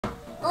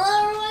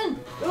Hello everyone!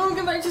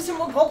 Welcome back to some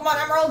more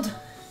Pokemon Emerald!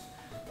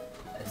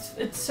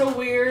 It's so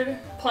weird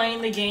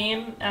playing the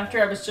game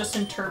after I was just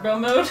in turbo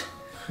mode.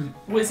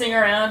 Whizzing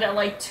around at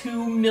like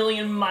 2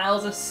 million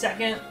miles a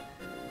second.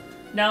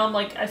 Now I'm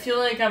like, I feel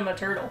like I'm a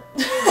turtle.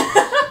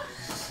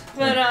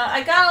 But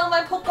I got all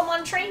my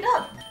Pokemon trained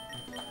up.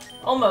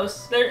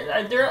 Almost. They're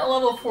at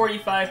level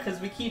 45 because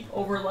we keep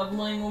over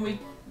leveling when we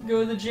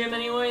go to the gym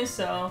anyway,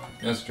 so...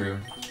 That's true.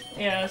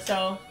 Yeah,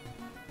 so...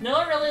 No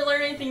one really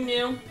learned anything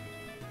new.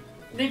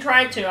 They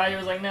tried to. I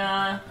was like,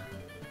 nah.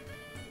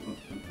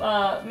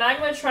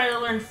 Magma tried to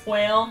learn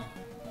Flail.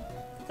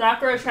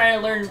 Sakura tried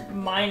to learn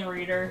Mind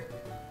Reader.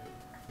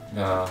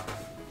 Nah.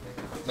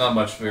 Not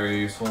much very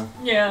useful.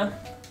 Yeah.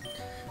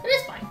 It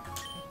is fine.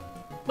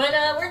 But,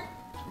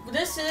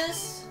 this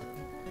is...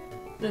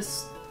 the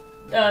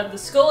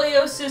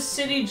Scoliosis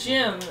City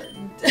Gym.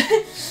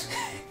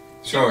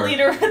 Sure.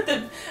 Leader with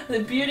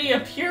the beauty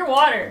of pure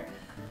water.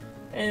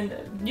 And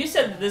you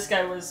said that this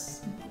guy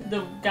was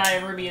the guy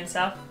in Ruby and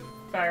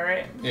Sapphire,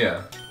 right?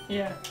 Yeah.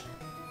 Yeah.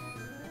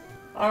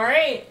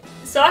 Alright.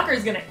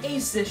 Sakura's gonna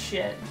ace this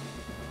shit.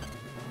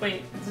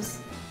 Wait, is this...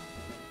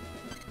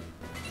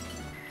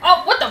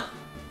 Oh, what the...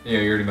 Yeah,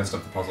 you already messed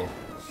up the puzzle.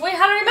 Wait,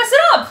 how did I mess it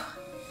up?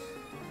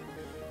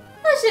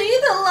 I'll show you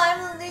the line,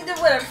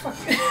 whatever.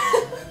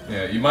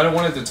 Yeah, you might have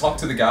wanted to talk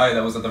to the guy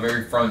that was at the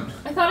very front.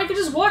 I thought I could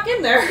just walk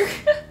in there.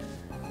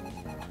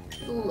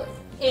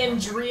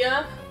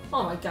 Andrea.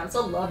 Oh my god, it's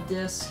a love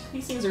disc.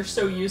 These things are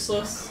so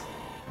useless.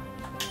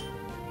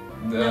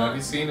 Have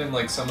you seen in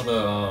like some of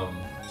the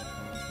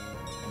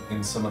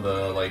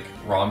like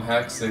ROM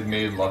hacks they've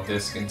made Love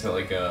Disc into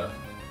like a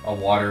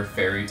water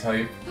fairy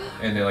type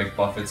and they like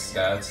buff its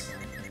stats.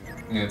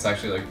 And it's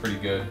actually like pretty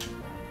good.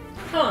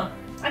 Huh.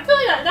 I feel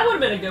like that would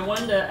have been a good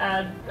one to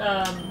add,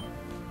 yeah,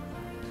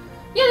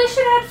 they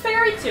should add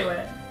fairy to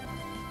it.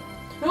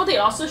 You know what they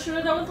also should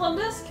have done with Love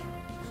Disc?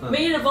 Huh.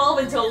 Made it evolve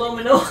into a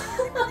Lumino.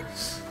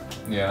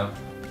 Yeah.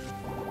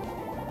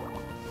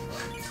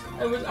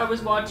 I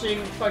was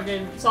watching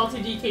fucking Salty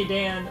DK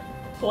Dan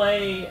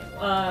play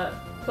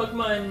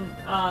Pokemon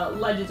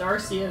Legends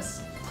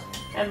Arceus,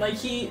 and like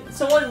he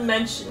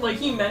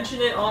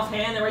mentioned it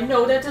offhand. They're like,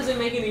 no, that doesn't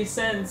make any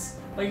sense.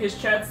 Like his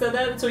chat said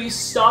that, so he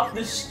stopped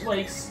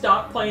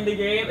stopped playing the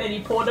game, and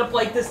he pulled up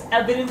like this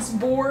evidence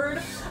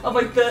board of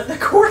like the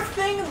core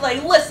thing.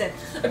 Like, listen,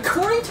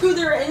 according to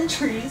their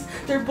entries,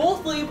 they're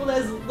both labeled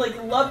as like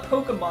love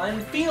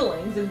Pokemon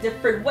feelings in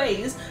different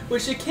ways,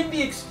 which it can be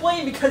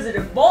explained because it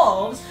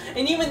evolves,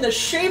 and even the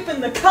shape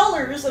and the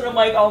colors. And I'm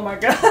like, oh my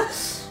god,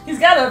 he's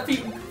got a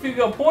few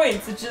good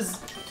points. It's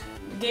just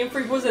Game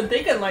Freak wasn't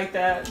thinking like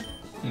that.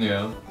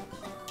 Yeah.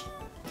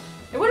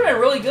 It would have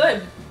been really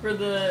good for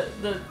the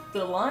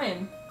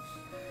line.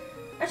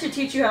 I should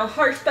teach you how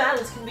harsh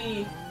battles can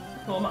be.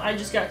 Well, I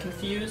just got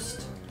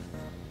confused.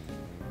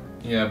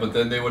 Yeah, but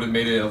then they would have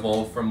made it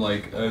evolve from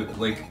like a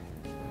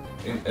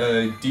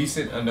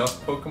decent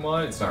enough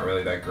Pokemon. It's not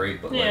really that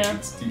great, but yeah. like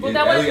it's Well,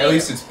 at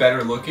least it's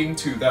better looking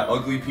to that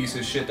ugly piece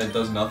of shit that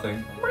does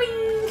nothing.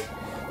 Ring!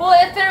 Well,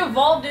 if it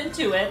evolved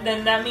into it,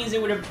 then that means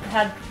it would have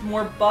had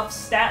more buff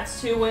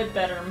stats to it,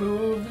 better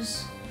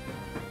moves,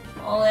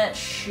 all that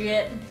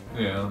shit.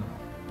 Yeah.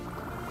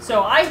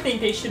 So I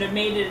think they should have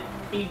made it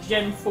a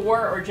Gen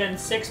 4 or Gen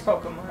 6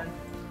 Pokemon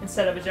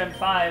instead of a Gen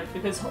 5,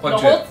 because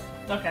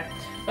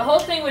the whole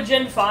thing with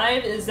Gen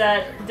 5 is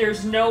that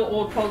there's no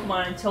old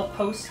Pokemon until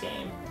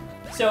post-game.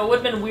 So it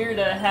would have been weird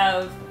to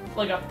have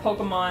like a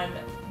Pokemon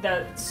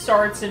that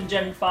starts in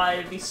Gen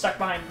 5 be stuck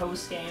behind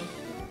post-game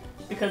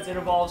because it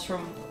evolves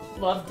from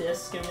Love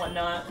Disc and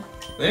whatnot.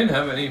 They didn't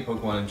have any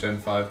Pokemon in Gen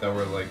 5 that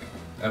were like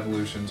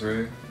evolutions,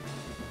 right?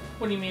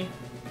 What do you mean?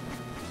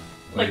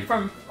 Like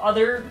from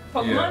other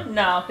Pokemon? Yeah.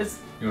 No, because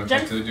you want to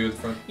talk to the dude at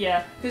the front?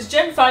 Yeah, because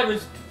Gen 5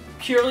 was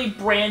purely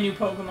brand new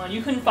Pokemon.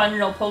 You couldn't find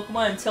an old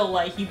Pokemon until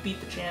like you beat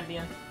the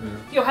champion. Yeah.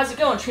 Yo, how's it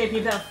going,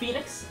 Champion Bound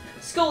Phoenix?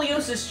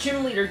 Scoliosis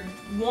Gym Leader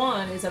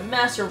 1 is a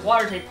master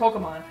water type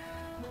Pokemon.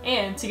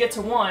 And to get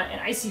to 1, an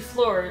icy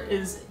floor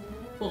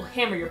will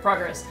hammer your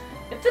progress.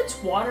 If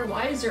it's water,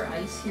 why is there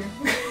ice here?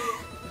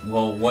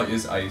 Well, what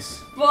is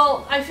ice?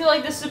 Well, I feel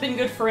like this would have been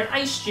good for an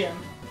ice gym.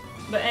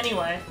 But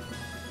anyway.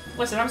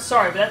 Listen, I'm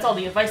sorry, but that's all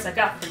the advice I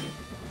got for you.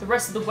 The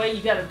rest of the way,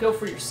 you gotta go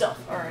for yourself.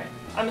 Alright.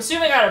 I'm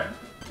assuming I gotta,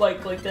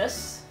 like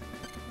this.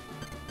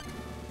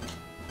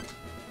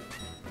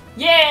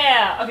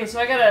 Yeah! Okay, so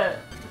I gotta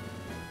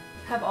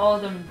have all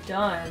of them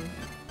done.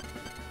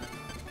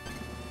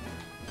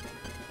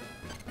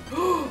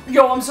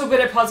 Yo, I'm so good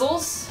at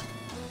puzzles!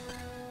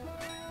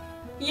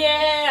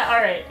 Yeah!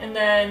 Alright, and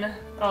then...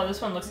 Oh,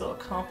 this one looks a little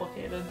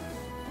complicated.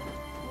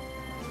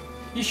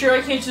 You sure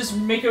I can't just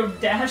make a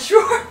dash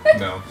for it?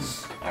 No.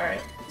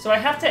 Alright, so I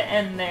have to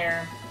end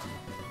there.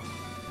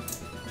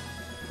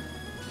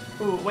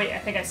 Ooh, wait, I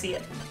think I see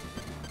it.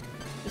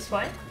 This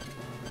way.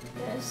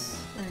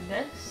 This, and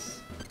this.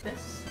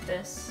 This,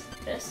 this,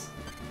 this,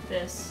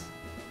 this,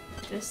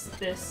 this,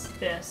 this,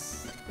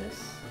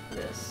 this,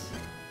 this.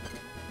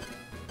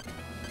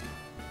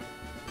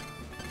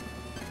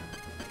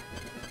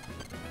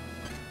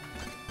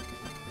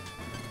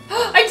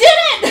 I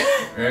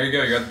There you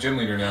go, you got the gym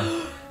leader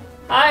now.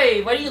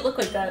 Hi, why do you look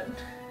like that?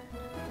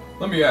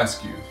 Let me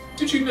ask you,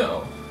 did you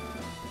know?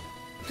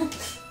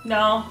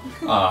 No.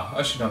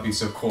 I should not be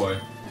so coy.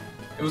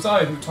 It was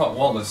I who taught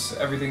Wallace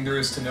everything there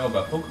is to know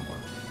about Pokémon.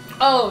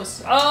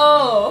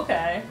 Oh,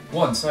 okay.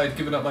 Once, I had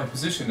given up my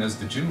position as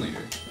the gym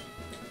leader.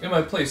 In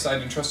my place, I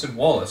had entrusted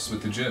Wallace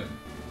with the gym.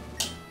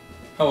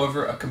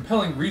 However, a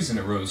compelling reason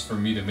arose for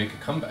me to make a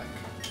comeback.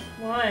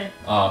 Why?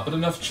 But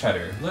enough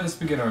chatter. Let us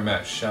begin our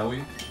match, shall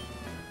we?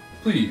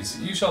 Please,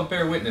 you shall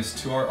bear witness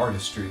to our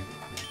artistry.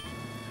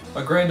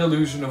 A grand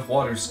illusion of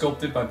water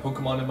sculpted by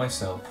Pokémon and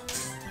myself.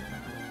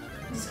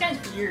 This guy's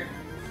weird.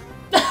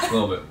 A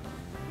little bit.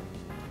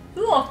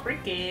 Ooh,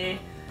 freaky.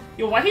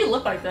 Yo, why do you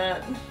look like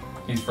that?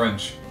 He's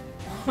French.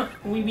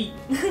 Oui, oui.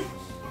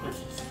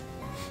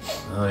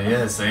 Oh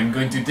yes, I am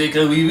going to take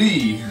a wee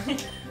wee.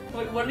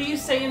 What do you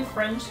say in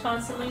French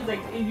constantly? Like,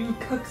 you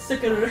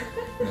cocksucker.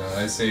 No,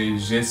 I say,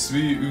 je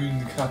suis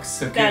une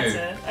cocksucker. That's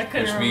it. I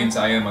couldn't Which remember. means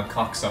I am a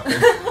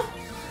cocksucker.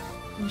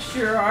 You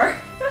sure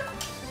are.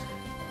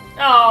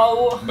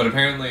 Oh. But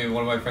apparently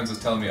one of my friends was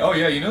telling me, oh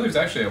yeah, you know there's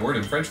actually a word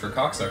in French for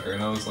cocksucker,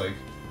 and I was like,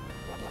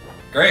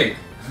 great.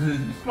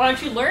 Why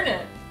don't you learn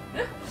it?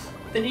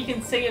 Then you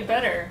can say it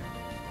better.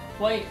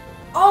 Wait.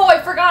 Oh,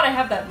 I forgot I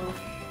have that move.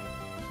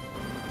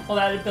 Well,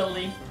 that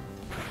ability.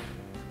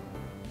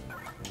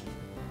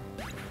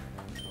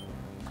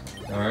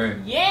 Alright.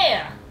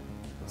 Yeah!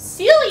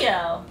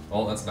 Celio!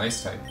 Oh, that's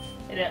nice type.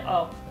 It is.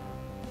 Oh.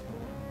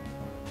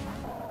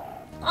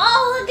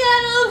 Oh, look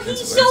at him! It's-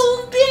 He's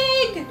so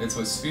big! It's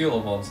what Spheal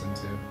evolves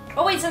into.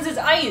 Oh, wait, since it's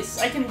ice,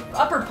 I can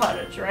uppercut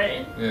it,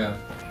 right? Yeah.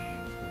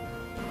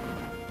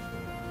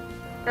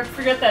 I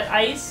forget that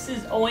ice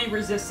is only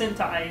resistant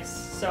to ice,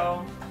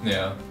 so.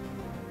 Yeah.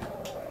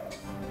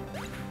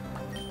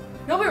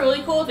 You know what would be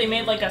really cool if they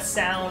made like a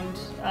sound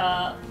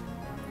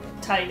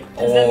type?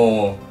 'Cause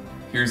Oh,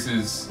 here's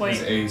his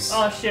wait. ace.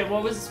 Oh shit,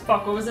 what was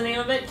the name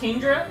of it?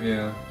 Kingdra?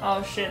 Yeah.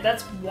 Oh shit,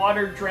 that's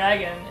water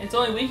dragon. It's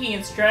only weak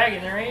against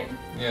dragon, right?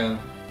 Yeah.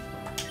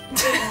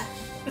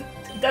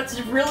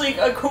 That's really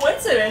a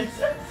coincidence.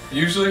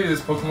 Usually this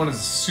Pokemon is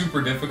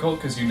super difficult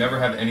because you never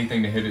have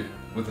anything to hit it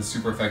with a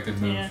super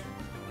effective move. Yeah.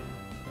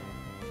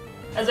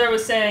 As I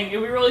was saying, it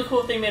would be really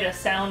cool if they made a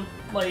sound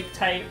like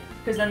type,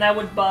 because then that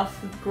would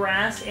buff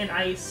grass and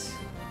ice.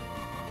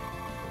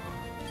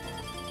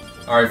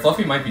 Alright,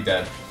 Fluffy might be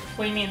dead.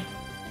 What do you mean?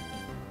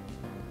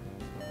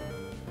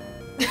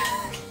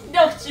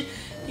 No,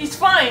 he's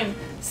fine.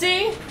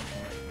 See?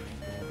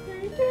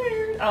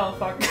 Oh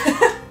fuck.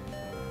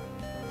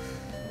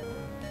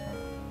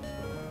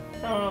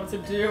 I don't know what to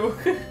do.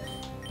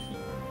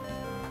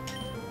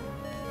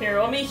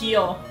 Here, let me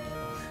heal.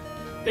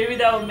 Maybe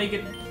that would make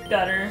it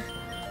better.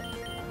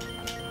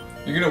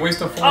 You're gonna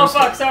waste a full. Oh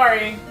fuck,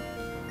 sorry.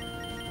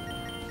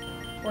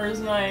 Where's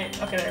my...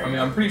 Okay, there I we mean,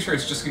 go. I'm pretty sure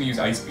it's just gonna use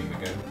Ice Beam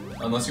again.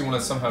 Unless you want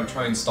to somehow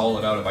try and stall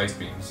it out of Ice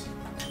Beams.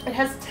 It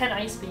has 10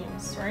 ice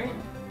beams, right?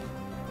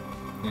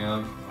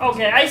 Yeah.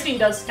 Okay, ice beam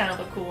does kind of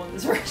look cool in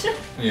this version.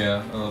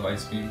 Yeah, I love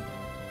Ice Beam.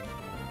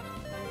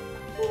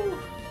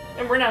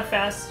 And we're not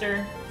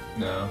faster.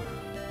 No.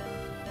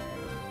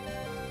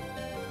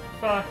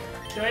 Fuck.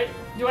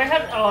 Do I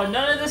have... Oh,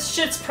 none of this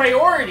shit's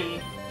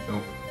priority.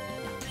 Nope.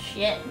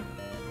 Shit.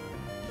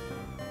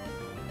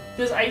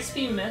 Does ice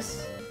beam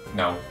miss?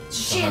 No. It's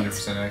Shit.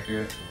 100%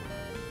 accurate.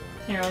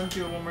 Here, I'll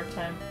do it one more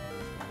time.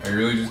 Are you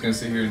really just gonna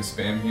sit here and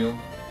spam heal?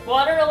 Well,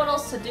 I don't know what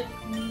else to do.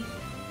 Mm.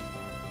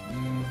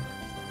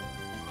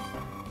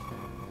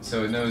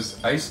 So it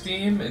knows Ice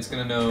Beam, it's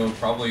gonna know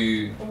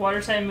probably... A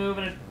water type move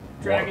and a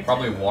dragon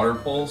probably type. Water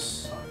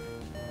Pulse.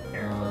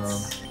 Here,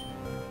 let's...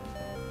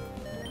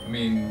 I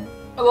mean...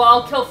 Well,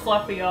 I'll kill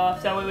Fluffy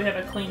off, that way we have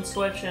a clean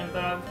switch in,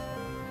 but...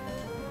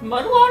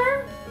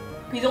 Mudwater?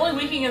 He's only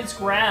weak against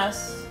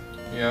grass.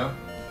 Yeah.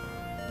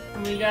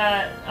 And we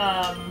got,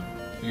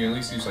 You can at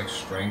least use like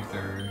Strength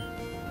or...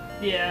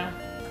 yeah.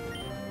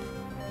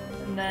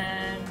 And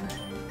then...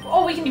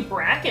 Oh, we can do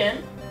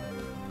Bracken!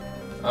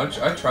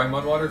 I'd try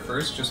Mudwater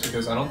first, just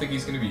because I don't think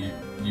he's gonna be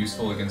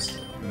useful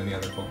against many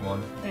other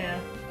Pokemon. Yeah.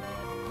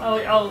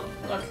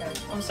 Okay.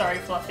 I'm sorry,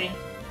 Fluffy.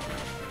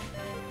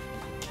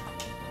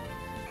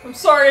 I'm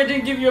sorry I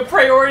didn't give you a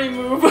priority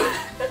move.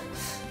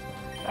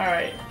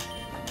 Alright.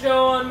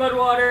 Go on,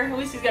 Mudwater. At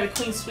least he's got a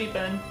clean sweep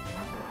in.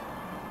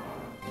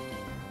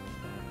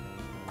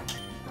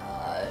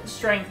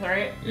 Strength,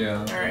 right? Yeah,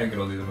 I Alright. think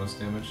it'll do the most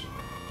damage.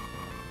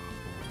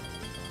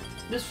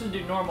 This would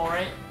do normal,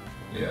 right?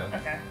 Yeah.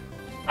 Okay.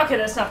 Okay,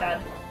 that's not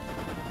bad.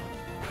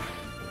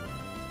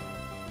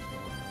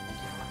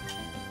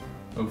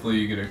 Hopefully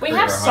you get a We crit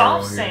have or high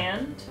soft roll here.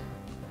 sand.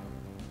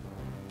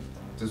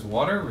 Does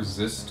water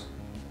resist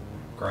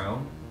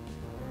ground?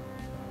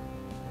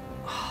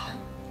 I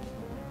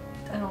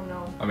don't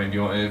know. I mean, do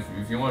you want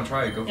if you want to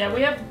try it, go for Yeah,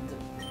 it.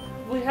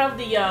 we have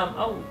the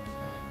oh,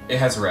 It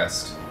has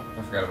rest.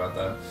 I forgot about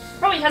that.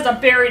 probably has a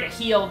berry to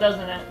heal,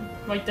 doesn't it?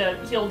 Like to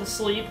heal to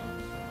sleep.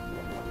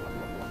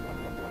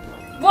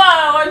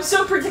 Wow, I'm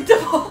so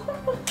predictable.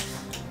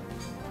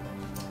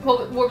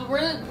 Well,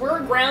 we're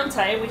ground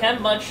type. We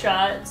have mud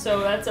shot, so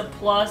that's a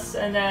plus,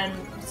 and then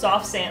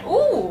soft sand.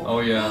 Ooh!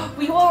 Oh yeah.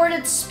 We lowered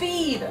its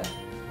speed.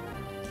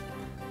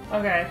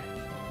 Okay.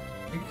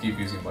 You can keep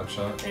using mud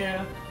shot.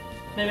 Yeah.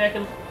 Maybe I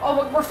can.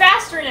 Oh, we're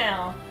faster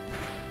now.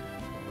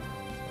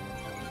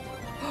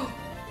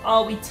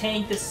 Oh, we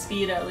tanked the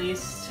speed at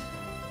least.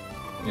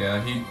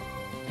 Yeah,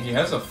 he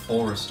has a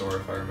full restore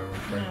if I remember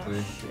correctly.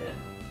 Oh, shit.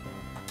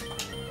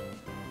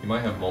 He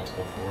might have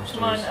multiple full restores.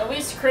 Come on, at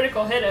least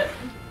critical hit it.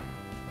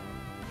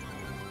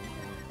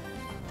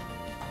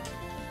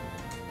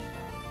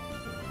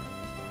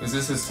 Is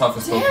this his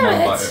toughest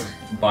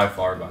Pokemon by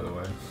far, by the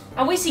way?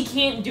 At least he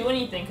can't do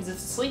anything because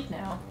it's asleep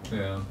now.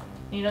 Yeah.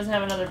 He doesn't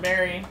have another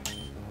berry.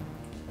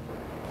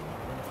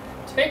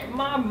 Take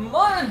my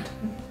mud!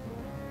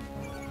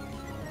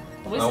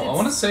 I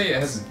want to say it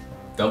has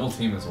double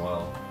team as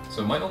well.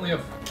 So it might only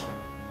have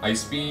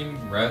Ice Beam,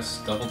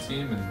 Rest, Double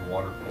Team, and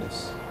Water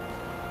Pulse.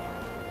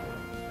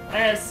 I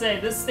gotta say,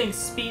 this thing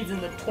speeds in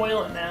the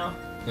toilet now.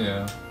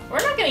 Yeah. We're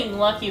not getting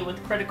lucky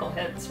with critical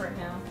hits right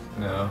now.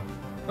 No.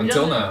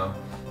 Until now.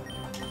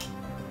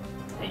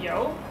 Hey,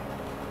 yo?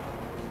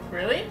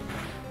 Really?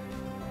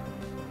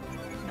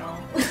 No.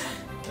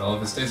 Well,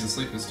 if it stays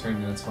asleep this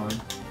turn, then it's fine.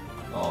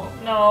 Oh.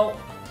 No.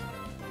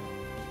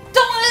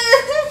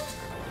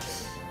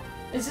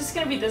 Is this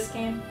gonna be this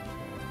game?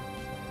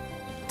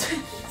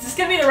 Is this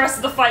gonna be the rest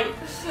of the fight?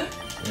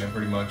 Yeah,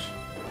 pretty much.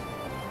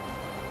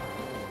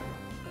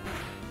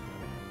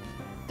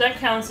 That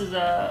counts as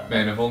a...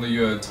 Man, if only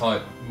you had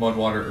taught Mud,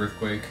 Water,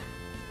 Earthquake.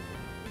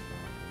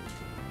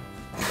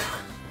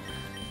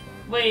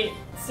 Wait,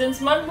 since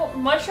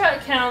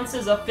Mudshot counts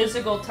as a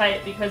physical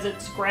type because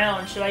it's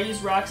ground, should I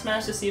use Rock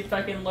Smash to see if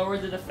I can lower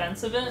the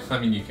defense of it? I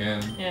mean, you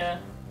can. Yeah.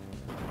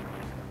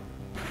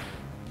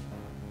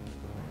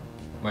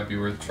 Might be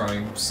worth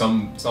trying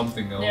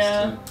something else.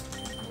 Yeah.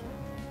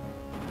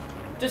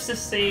 Just to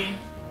see.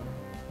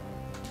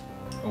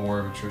 A war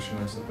of attrition,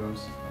 I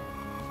suppose.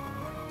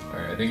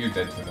 Alright, I think you're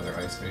dead to another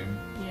Ice Beam.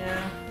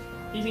 Yeah.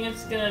 You think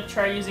it's gonna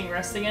try using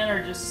Rest again,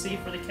 or just see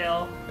for the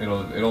kill?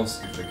 It'll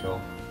skip the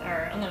kill.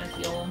 Alright, I'm gonna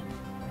heal him.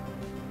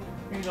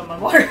 Here you go, my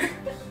water.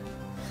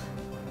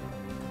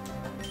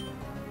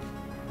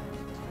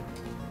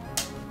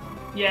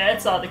 Yeah,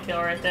 it saw the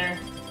kill right there.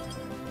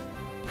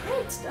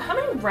 Wait, how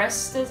many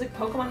rests does a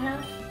Pokemon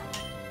have?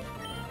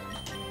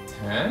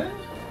 10?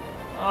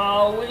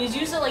 Oh, well, he's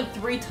used it like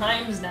 3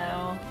 times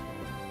now.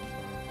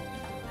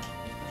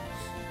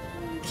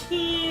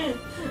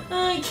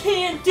 I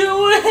can't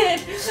do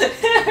it!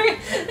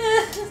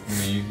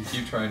 I mean, you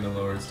keep trying to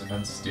lower its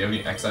defenses. Do you have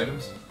any X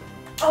items?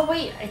 Oh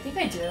wait, I think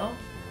I do.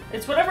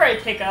 It's whatever I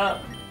pick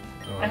up.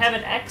 Oh, I have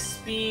an X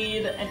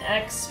speed, an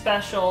X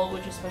special,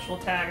 which is special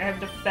attack. I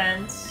have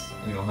defense.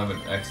 You don't have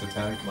an X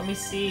attack? Let me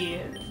see.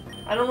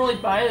 I don't really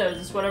buy those.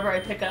 It's whatever I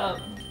pick up.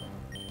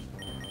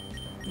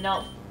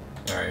 No.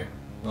 Alright.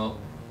 Well,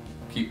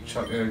 keep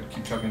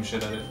chucking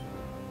shit at it.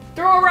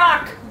 Throw a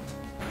rock!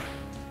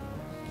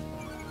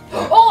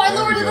 Oh, I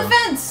lowered the go.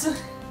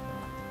 defense!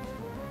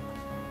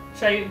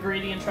 Should I get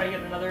greedy and try to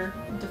get another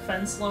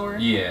defense lower?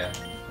 Yeah.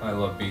 I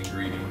love being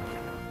greedy.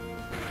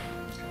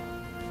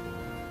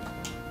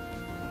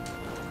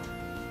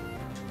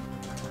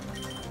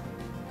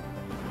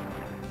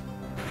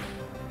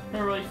 It'd be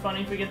really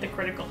funny if we get the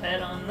critical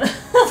hit on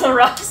the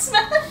Rock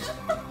Smash.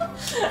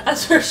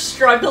 As we're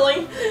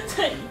struggling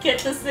to get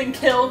this thing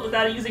killed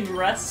without using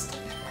Rest.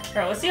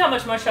 Alright, let's see how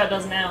much Mushshot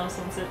does now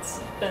since it's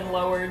been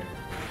lowered.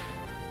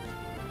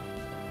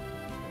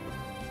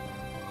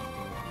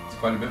 It's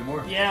quite a bit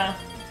more. Yeah.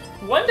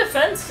 1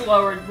 defense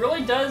lowered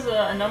really does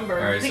a number.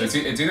 Alright, so it's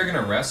either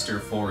gonna rest or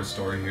full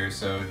restore here,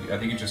 so I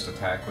think you just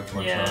attack with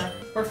much Yeah, more.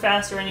 we're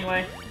faster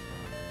anyway.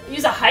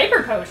 Use a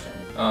Hyper Potion.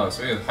 Oh,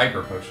 so you have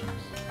Hyper Potions.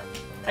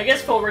 I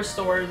guess full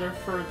restores are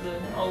for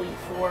the Elite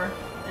Four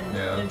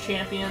and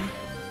Champion.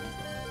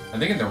 I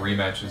think in the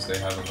rematches they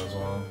have them as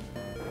well.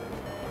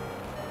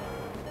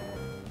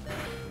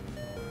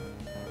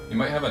 You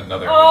might have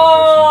another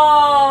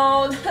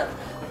Hyper Potion.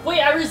 Oh!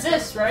 Wait, I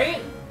resist,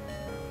 right?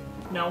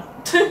 No.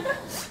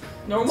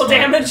 Normal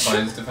damage. It's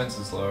fine, his defense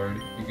is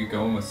lowered. You could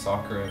go in with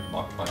Sakura and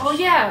Mach Punch. Oh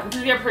yeah,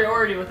 because we have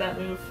priority with that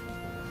move.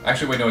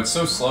 Actually, wait, no, it's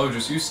so slow,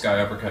 just use Sky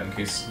Uppercut in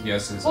case he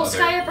has his Well, other...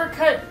 Sky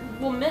Uppercut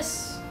will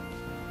miss.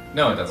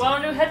 No, it doesn't.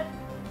 Well, do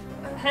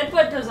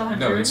Headbutt does 100.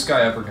 No, it's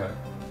Sky Uppercut.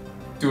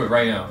 Do it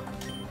right now.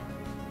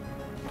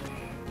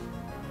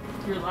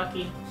 You're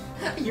lucky.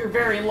 You're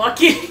very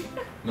lucky.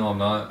 No, I'm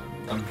not.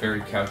 I'm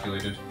very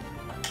calculated.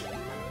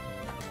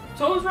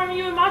 So what was wrong with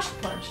you with Mach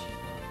Punch?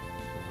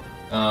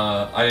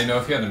 I didn't know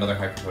if you had another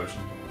Hyper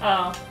Potion.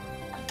 Oh.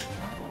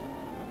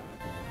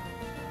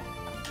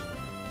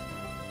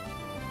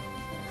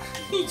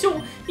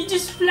 He's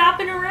just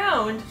flapping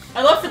around.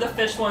 I love for the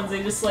fish ones,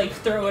 they just like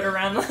throw it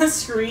around the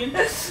screen.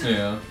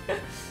 Yeah.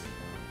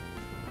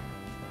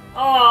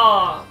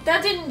 Oh,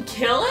 that didn't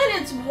kill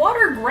it? It's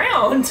water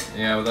ground.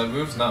 Yeah, but that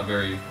move's not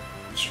very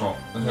strong.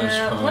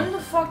 Yeah, when the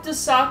fuck does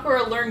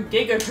Sakura learn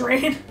Giga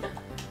Drain?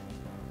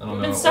 I don't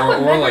We've been know. stuck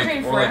with Mega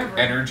Drain or forever. like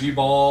Energy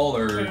Ball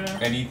or Yeah.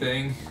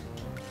 anything.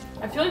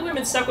 I feel like we've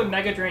been stuck with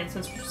Mega Drain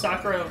since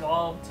Sakura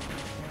evolved.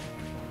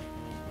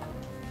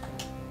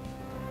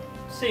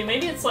 See,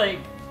 maybe it's like...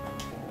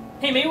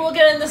 Hey, maybe we'll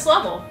get in this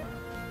level.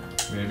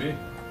 Maybe.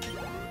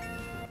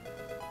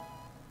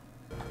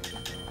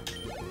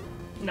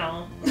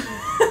 No.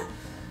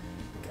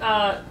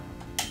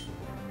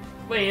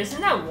 Wait,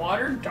 isn't that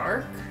water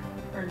dark?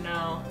 Or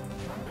no?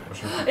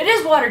 It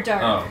is water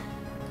dark! Oh.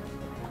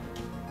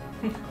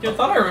 I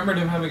thought I remembered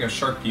him having a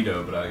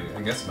Sharpedo, but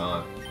I guess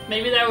not.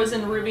 Maybe that was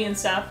in Ruby and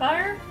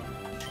Sapphire?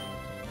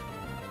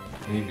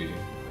 Maybe.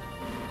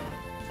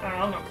 I don't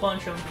know, I'm gonna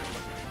plunge him.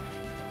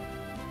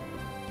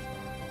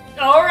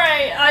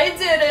 Alright, I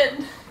did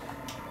it!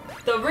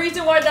 The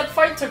reason why that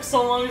fight took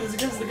so long is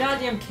because the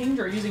goddamn Kingdra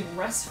are using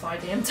rest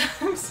 5 damn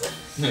times.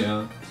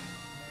 Yeah.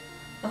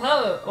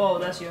 Oh,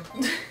 that's you.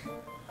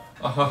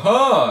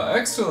 Ahaha!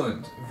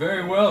 Excellent!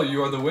 Very well,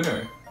 you are the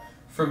winner.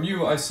 From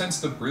you, I sense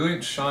the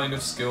brilliant shine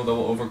of skill that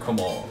will overcome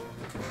all.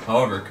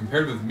 However,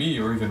 compared with me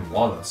or even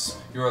Wallace,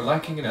 you are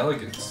lacking in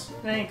elegance.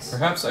 Thanks.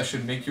 Perhaps I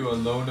should make you a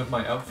loan of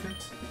my outfit?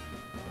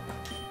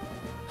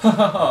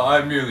 Hahaha,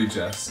 I merely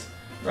jest.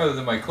 Rather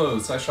than my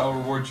clothes, I shall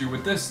reward you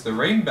with this, the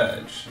rain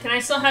badge. Can I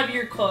still have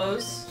your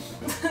clothes?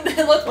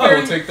 They look I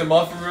very... will take them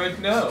off right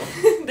now.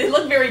 They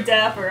look very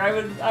dapper. I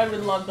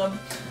would love them.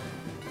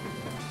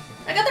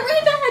 I got the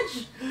rain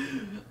badge!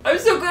 I'm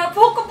so good at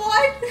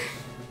Pokemon!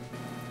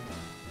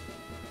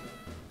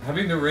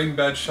 Having the rain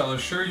badge shall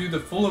assure you the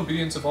full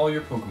obedience of all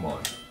your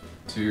Pokemon.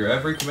 To your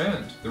every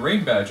command. The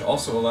rain badge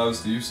also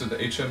allows the use of the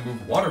HM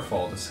move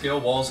Waterfall to scale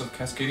walls of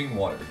cascading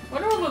water.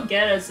 What do we'll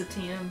get as a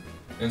TM?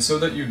 And so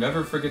that you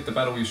never forget the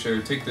battle we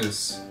shared, take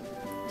this.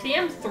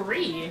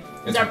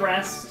 TM3? Is that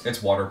rest?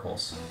 It's Water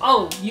Pulse.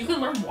 Oh, you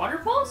can learn Water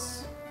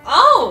Pulse?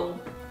 Oh!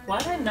 Why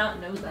did I not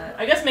know that?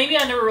 I guess maybe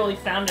I never really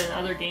found it in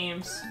other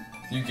games.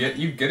 You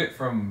get it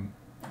from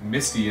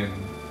Misty in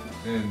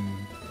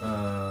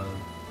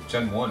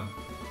Gen 1.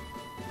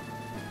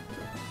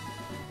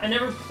 I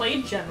never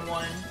played Gen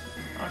 1.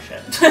 Oh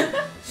shit.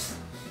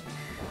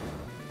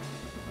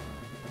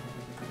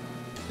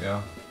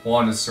 Yeah.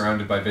 Juan is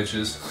surrounded by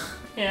bitches.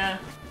 Yeah.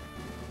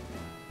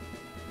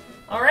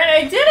 Alright,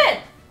 I did it!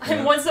 I'm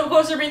Yeah. one step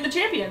closer to being the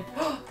champion.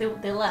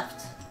 they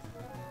left.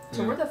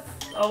 So Yeah. where the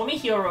oh, let me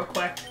heal real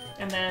quick.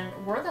 And then,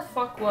 where the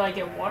fuck will I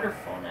get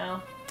Waterfall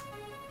now?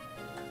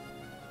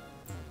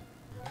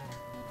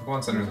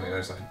 Pokemon Center's on the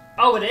other side.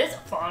 Oh, it is?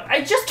 Fuck.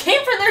 I just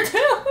came from there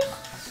too!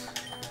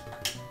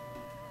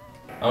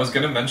 I was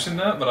gonna mention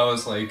that, but I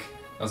was like,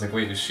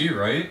 wait, is she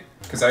right?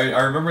 Because I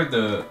remember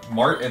the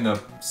Mart and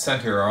the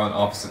Center are on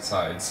opposite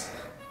sides.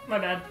 My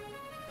bad.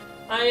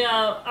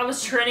 I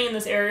was training in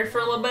this area for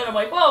a little bit. I'm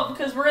like, well,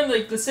 because we're in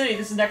the city,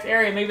 this is the next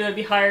area, maybe there'd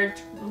be higher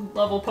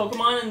level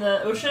Pokemon in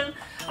the ocean.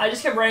 I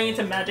just kept running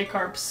into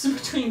Magikarps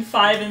between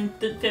 5 and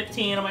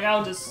 15. I'm like,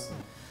 I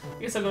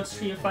guess I'll go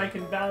see if I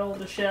can battle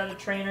the shit out of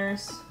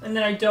trainers. And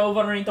then I dove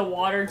underneath the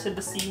water to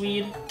the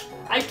seaweed.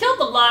 I killed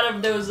a lot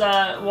of those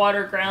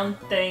water ground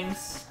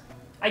things.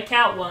 I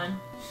caught one,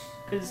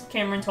 because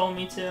Cameron told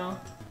me to.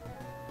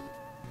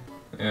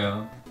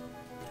 Yeah.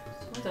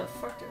 What the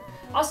fuck?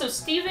 Also,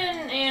 Steven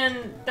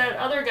and that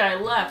other guy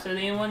left. Are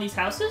they in one of these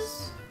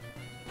houses?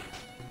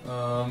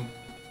 No.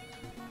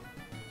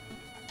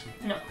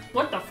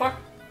 What the fuck?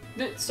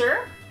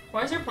 Sir?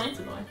 Why is there planes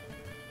in the way?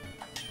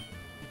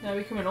 Now I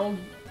become an old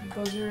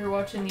buzzer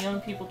watching the young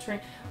people train.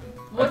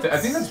 I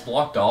think that's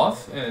blocked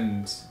off,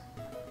 and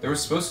there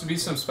was supposed to be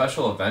some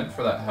special event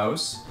for that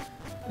house.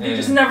 They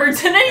just never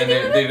did anything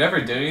And with they it? never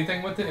did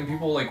anything with it, and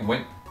people like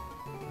went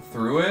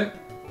through it,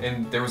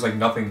 and there was like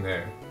nothing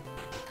there.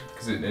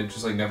 Because it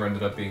just like never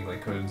ended up being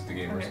like coded into the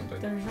game or something.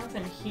 There's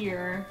nothing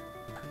here.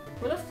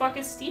 Where the fuck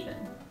is Steven?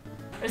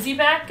 Is he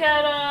back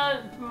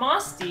at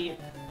Moss Deep?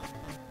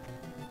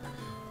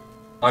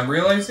 I'm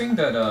realizing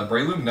that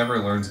Breloom never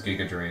learns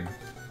Giga Drain.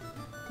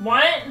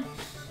 What?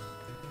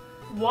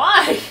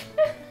 Why?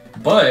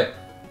 But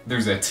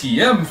there's a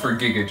TM for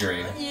Giga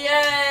Drain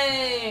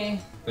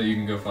Yay! that you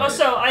can go find. Oh,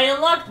 so I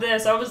unlocked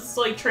this. I was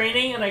like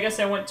training, and I guess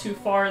I went too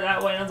far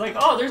that way. And I was like,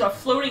 oh, there's a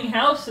floating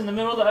house in the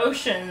middle of the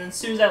ocean. And as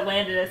soon as I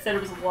landed, it said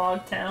it was a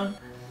log town.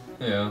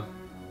 Yeah.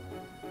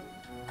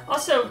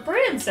 Also,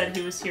 Brandon said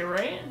he was here,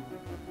 right?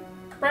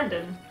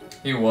 Brendan.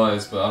 He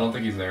was, but I don't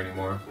think he's there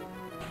anymore.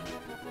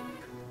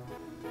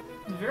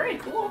 Very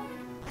cool.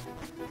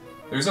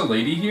 There's a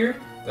lady here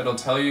that'll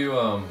tell you,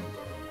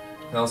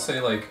 they'll say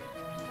like,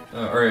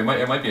 or it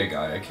might be a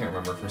guy, I can't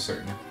remember for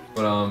certain.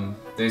 But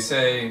they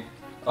say,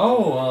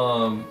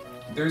 oh,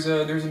 there's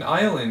an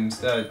island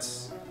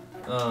that's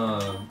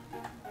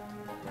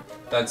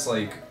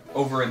like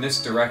over in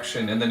this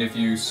direction, and then if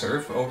you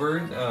surf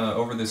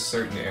over this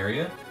certain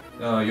area,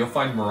 you'll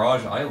find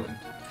Mirage Island.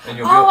 And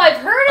you'll I've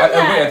heard of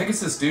that! Wait, I think it's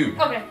this dude.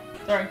 Okay,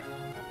 sorry.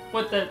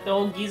 What, the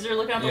old geezer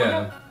looking out the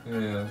window?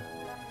 Yeah.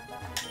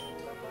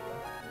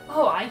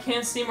 Oh, I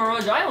can't see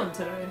Mirage Island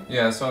today.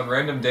 Yeah, so on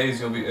random days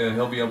he'll be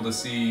able to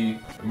see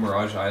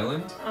Mirage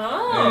Island,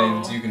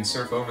 Oh. and you can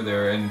surf over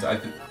there. And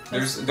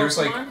there's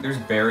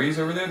berries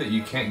over there that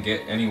you can't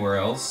get anywhere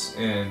else,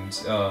 and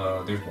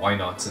there's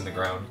Wynots in the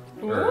ground.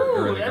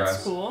 or in the that's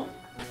grass. cool.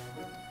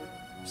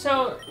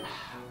 So,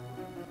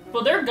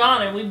 well, they're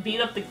gone, and we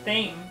beat up the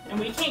thing, and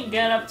we can't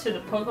get up to the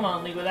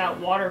Pokemon League without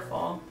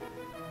Waterfall.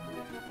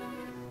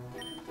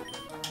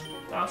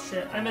 Oh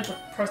shit, I meant to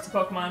press the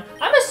Pokemon.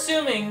 I'm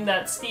assuming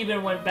that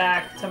Steven went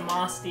back to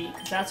Mossy,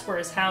 because that's where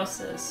his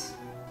house is.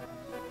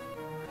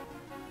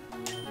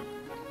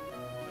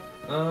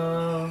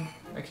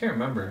 I can't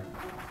remember.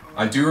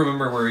 I do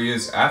remember where he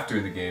is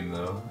after the game,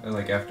 though. And,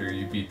 like, after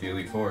you beat the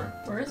Elite Four.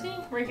 Where is he?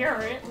 Right here,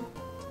 right?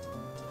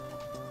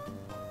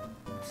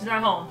 He's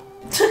not home.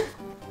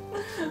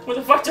 Where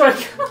the fuck do I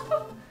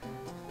go?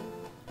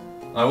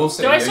 I will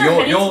say, Do I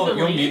start you'll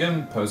league? meet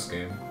him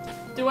post-game.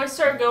 Do I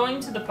start going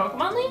to the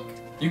Pokemon League?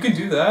 You can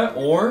do that,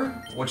 or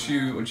what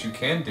you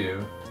can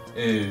do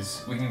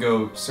is we can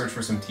go search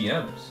for some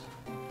TMs.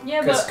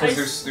 Yeah, but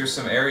Because there's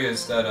some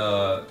areas that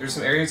there's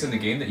some areas in the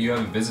game that you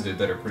haven't visited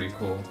that are pretty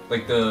cool.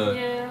 Like the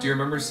Yeah. Do you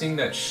remember seeing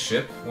that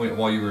ship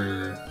while you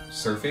were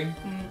surfing?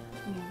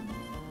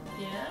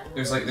 Yeah.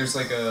 There's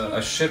like a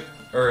ship,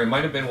 or it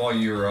might have been while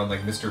you were on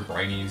like Mr.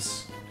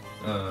 Briny's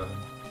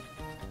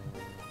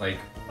like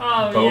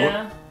Oh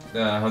boat.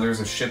 yeah. How there's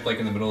a ship like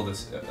in the middle of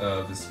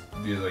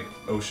the like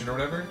ocean or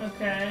whatever.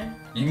 Okay.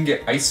 You can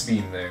get Ice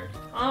Beam there.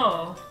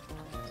 Oh.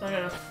 So I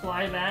gotta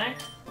fly back?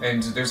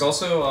 And there's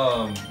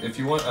also, if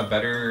you want a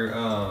better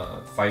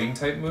fighting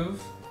type move,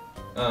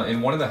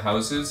 in one of the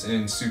houses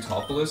in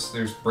Sutopolis,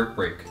 there's Brick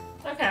Break.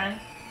 Okay.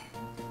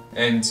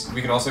 And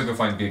we can also go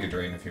find Giga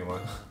Drain if you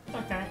want.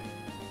 Okay.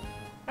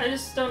 I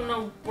just don't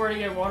know where to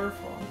get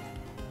Waterfall.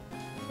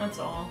 That's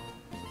all.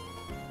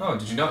 Oh,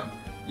 did you not?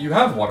 You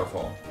have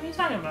Waterfall. What are you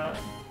talking about?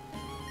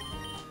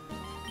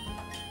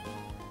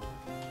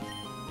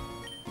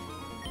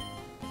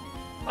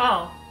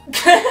 Oh.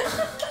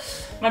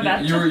 My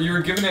bad. You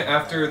were given it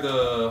after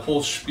the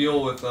whole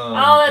spiel with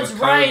oh, that's with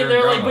right. Kyogre They're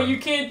and like, Groudon. but you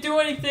can't do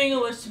anything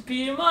unless you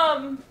beat him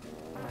up.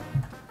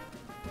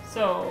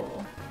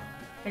 So,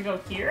 I go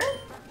here?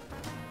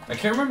 I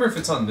can't remember if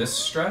it's on this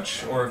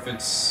stretch or if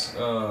it's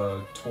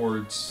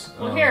towards.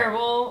 Well, here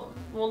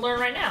we'll learn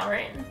right now,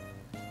 right?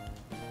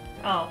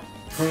 Oh.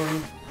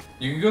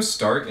 You can go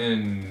start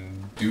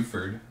in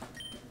Dewford.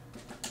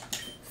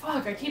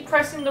 Fuck! I keep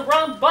pressing the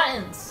wrong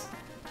buttons.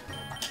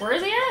 Where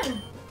is he at?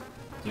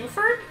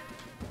 Dewford?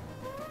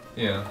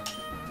 Yeah.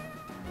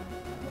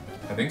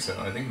 I think so.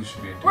 I think he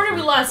should be in Dewford. Where did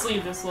we last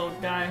leave this little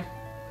guy?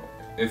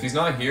 If he's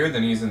not here,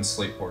 then he's in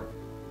Slateport.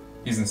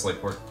 He's in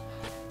Slateport.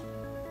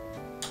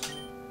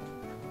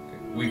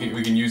 We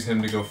can use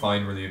him to go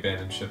find where the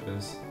abandoned ship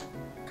is.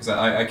 Because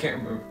I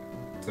can't remember.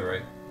 To the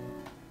right.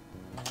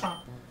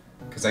 Oh.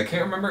 Because I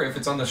can't remember if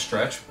it's on the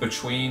stretch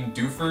between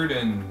Dewford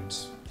and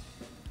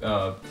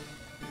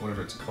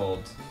whatever it's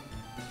called.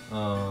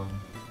 The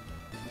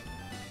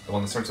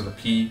one that starts with a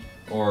P,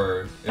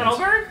 or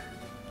Petalburg?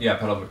 Yeah,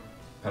 Petalburg.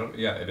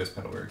 Yeah, it is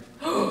Petalburg.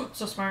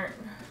 So smart.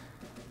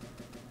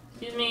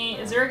 Excuse me,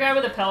 is there a guy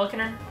with a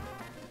pelicaner?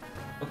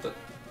 What the? Where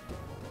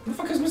the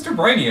fuck is Mr.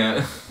 Briny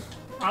at?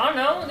 I don't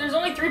know. There's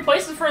only 3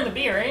 places for him to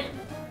be, right?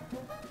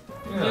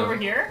 Is he Yeah. over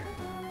here?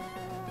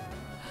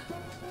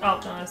 Oh,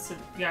 no, that's the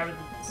guy with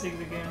the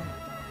zigzag.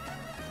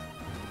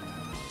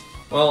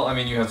 Well, I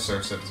mean, you have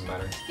Surf, so it doesn't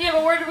matter. Yeah,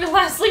 but where did we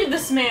last leave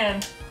this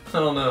man? I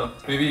don't know.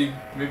 Maybe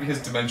his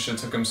dementia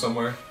took him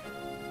somewhere.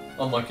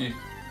 Unlucky.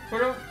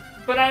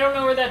 But I don't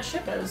know where that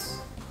ship is.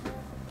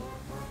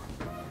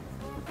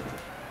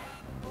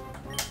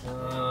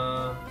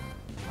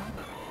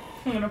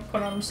 I'm gonna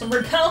put on some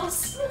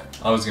repels.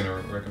 I was gonna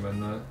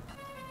recommend that.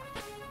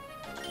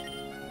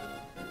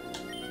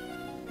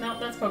 No,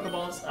 that's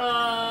Pokeballs.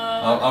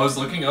 I was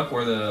looking up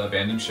where the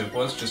abandoned ship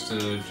was just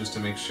to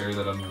make sure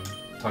that I'm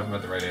talking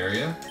about the right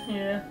area.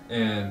 Yeah.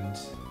 And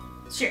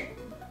Sure.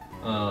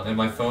 and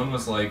my phone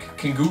was like,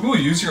 "Can Google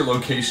use your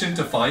location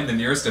to find the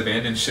nearest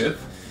abandoned ship?"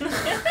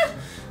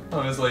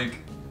 I was like,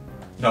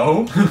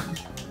 "No."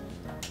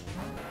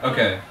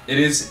 Okay, it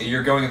is.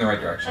 You're going in the right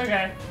direction.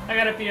 Okay, I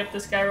gotta beat up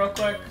this guy real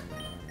quick.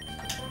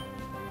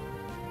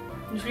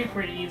 It should be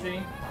pretty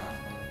easy.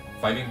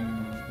 Fighting.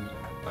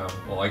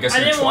 Well, I guess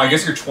I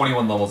guess you're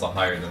 21 levels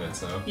higher than it,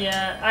 so.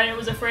 Yeah, I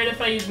was afraid if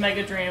I used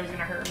Mega Drain, it was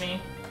gonna hurt me.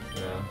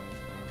 Yeah.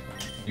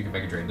 You can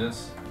Mega Drain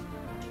this.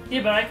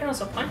 Yeah, but I can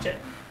also punch it.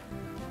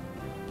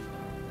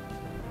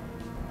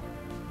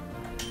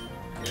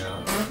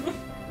 Yeah.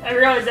 I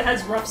realize it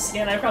has rough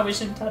skin. I probably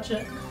shouldn't touch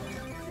it.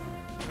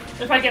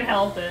 If I can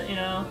help it, you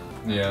know.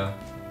 Yeah.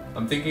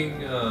 I'm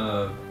thinking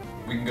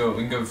we can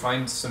go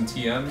find some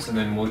TMs and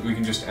then we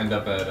can just end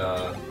up at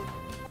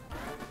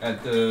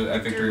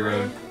Victory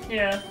Road.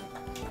 Yeah.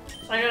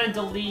 I gotta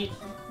delete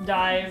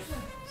dive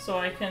so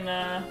I can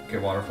Get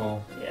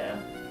Waterfall. yeah.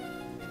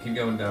 Keep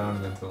going down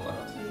and then to the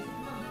left.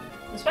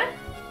 This way?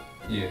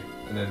 Yeah.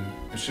 And then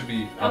it should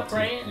be Up, to,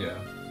 right? Yeah.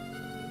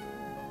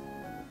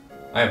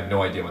 I have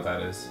no idea what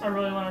that is. I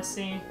really want to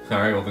see.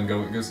 Alright, well then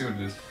go see what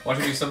it is. Watch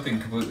it be something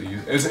completely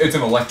useless. It's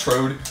an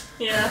electrode.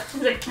 Yeah.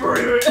 He's like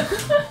I'm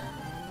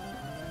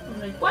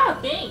like, wow,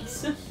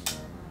 thanks.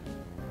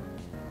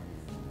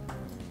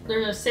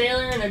 There's a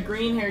sailor and a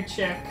green-haired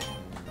chick.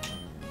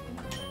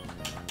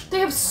 They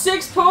have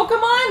 6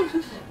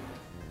 Pokemon?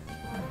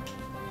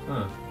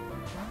 Huh.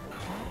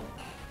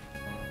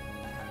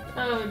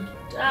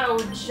 Oh,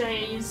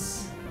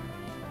 jeez.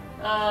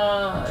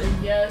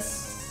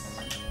 Yes.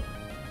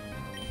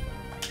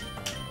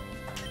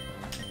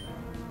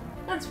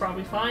 That's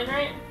probably fine,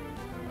 right?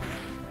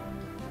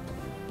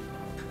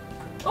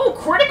 Oh,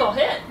 critical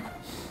hit!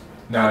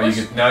 Now you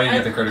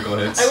get the critical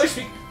hits. I wish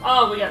we...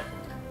 Oh, we got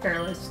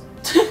paralyzed.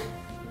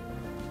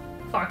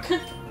 Fuck.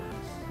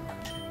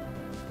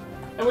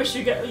 I wish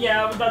you got...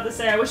 Yeah, I was about to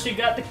say, I wish we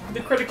got the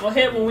critical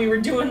hit when we were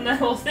doing that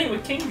whole thing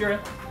with Kingdra.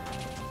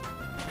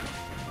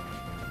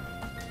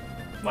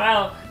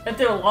 Wow, that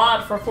did a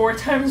lot for 4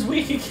 times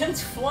weak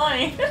against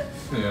flying.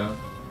 Yeah.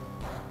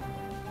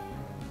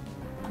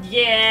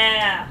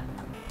 Yeah!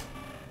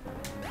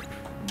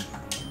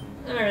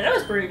 Alright, that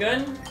was pretty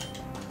good.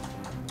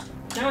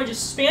 Now I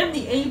just spam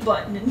the A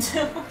button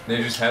until...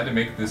 They just had to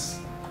make this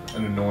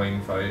an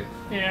annoying fight.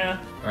 Yeah.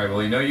 Alright,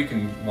 well you know you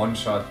can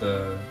one-shot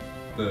the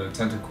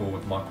tentacle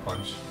with Mach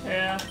Punch.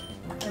 Yeah.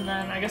 And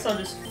then I guess I'll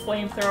just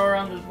flamethrower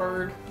on this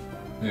bird.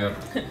 Yep.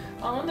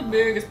 I'm the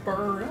biggest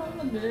bird. I'm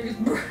the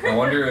biggest bird. I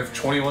wonder if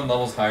 21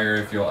 levels higher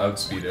if you'll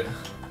outspeed it.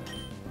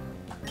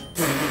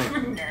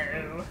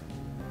 No.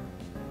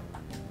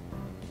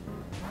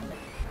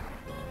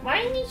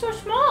 Why are you so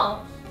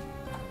small?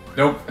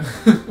 Nope.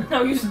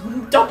 No, use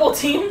double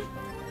team.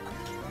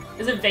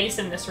 Is it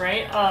evasiveness,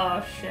 right?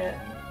 Oh shit.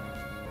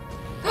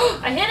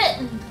 I hit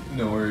it!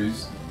 No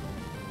worries.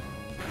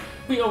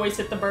 We always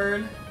hit the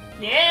bird.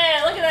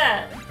 Yeah, look at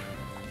that!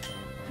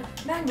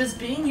 Magma's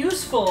being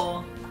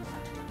useful!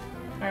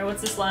 Alright,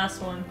 what's this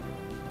last one?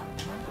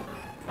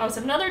 Oh, it's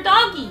another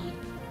doggy!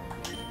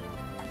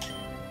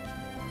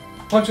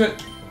 Punch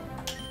it!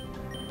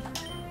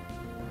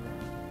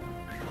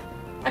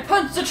 I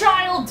punched a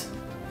child!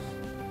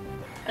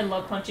 I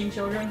love punching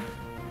children.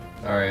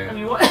 Alright. I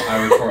mean, what?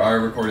 I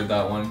recorded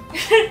that one.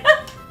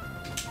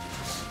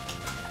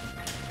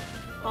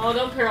 Oh,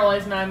 don't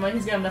paralyze Magma,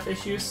 he's got enough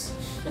issues.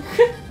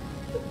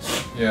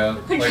 Yeah,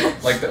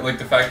 like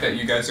the fact that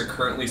you guys are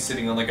currently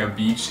sitting on like a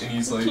beach and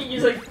he's like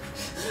he's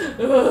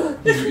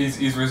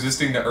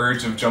resisting the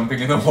urge of jumping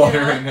in the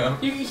water right now.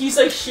 He's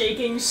like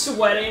shaking,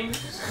 sweating.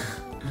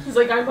 He's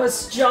like, I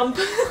must jump.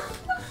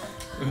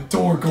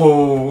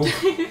 Torko!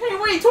 Hey,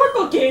 wait,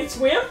 Torko can't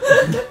swim.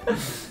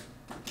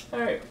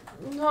 Alright.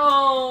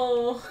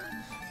 No.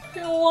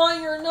 I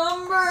want your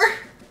number.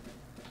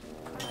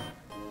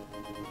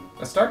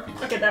 A star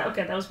piece. Okay,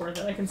 that was worth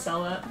it. I can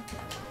sell that.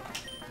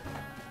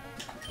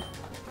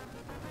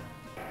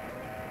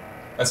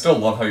 I still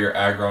love how your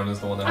Aggron is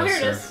the one that has here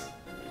it surf. is.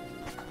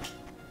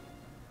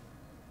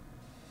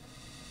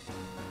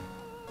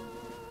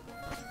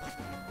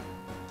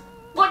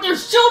 What?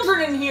 There's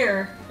children in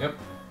here! Yep.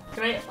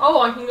 Can I?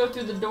 Oh, I can go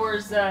through the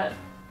doors that...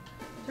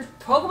 There's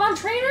Pokemon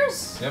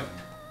trainers? Yep.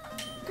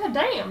 God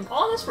damn,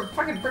 all this for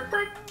fucking Brick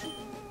Break?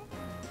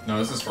 No,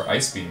 this is for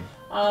Ice Beam.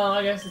 Oh,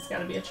 I guess it's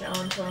gotta be a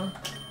challenge, huh?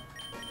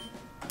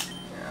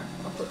 Yeah,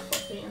 I'll put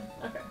Fluffy in.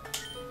 Okay.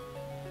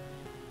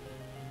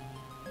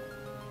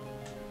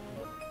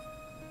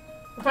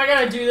 If I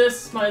gotta do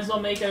this, might as well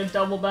make it a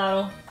double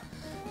battle.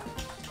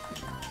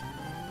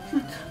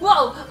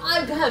 Whoa!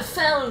 I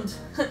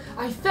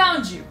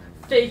found you!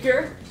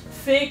 Faker!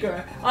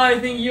 Faker! I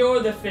think you're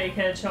the fake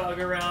hedgehog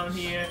around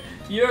here.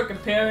 You're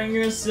comparing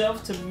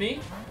yourself to me?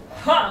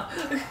 Ha!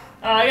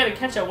 I gotta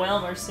catch a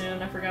Whelmer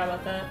soon, I forgot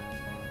about that.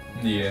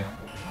 Yeah.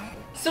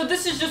 So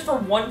this is just for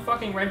one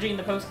fucking Reggie in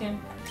the postgame?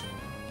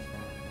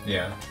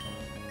 Yeah.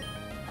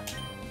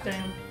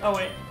 Damn. Oh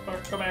wait, or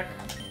go back.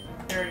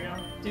 There we go.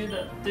 Do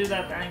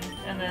that thing,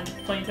 and then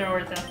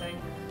flamethrower that thing.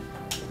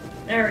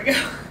 There we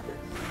go.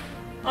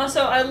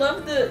 Also, I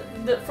love the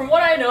from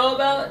what I know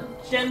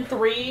about Gen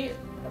 3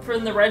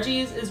 from the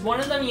Reggies is one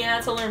of them you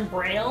had to learn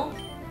Braille,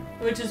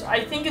 which is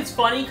I think it's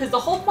funny because the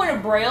whole point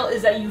of Braille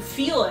is that you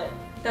feel it.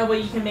 That way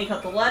you can make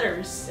out the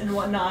letters and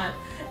whatnot.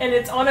 And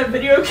it's on a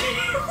video game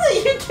that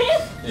you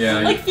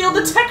can't like feel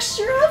the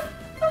texture of.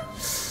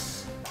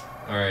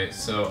 Alright,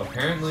 so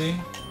apparently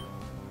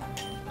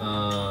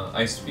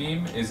Ice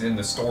Beam is in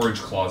the storage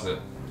closet.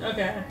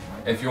 Okay.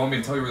 If you want me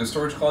to tell you where the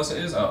storage closet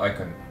is, I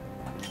couldn't.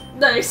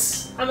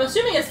 Nice. I'm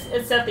assuming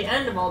it's at the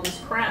end of all this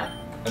crap.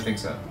 I think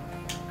so.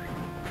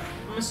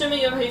 I'm assuming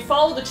if you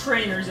follow the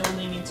trainers, it'll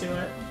lead me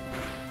to it.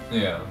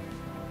 Yeah.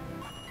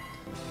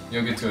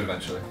 You'll get to it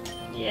eventually.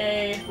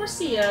 Yay.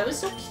 Marcia, it was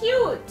so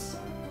cute!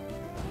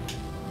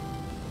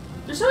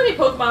 There's so many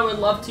Pokemon I would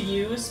love to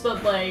use,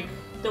 but like,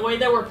 the way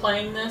that we're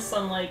playing this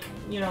on like,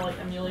 you know, like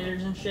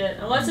emulators and shit,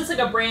 unless it's like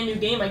a brand new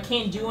game, I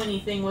can't do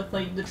anything with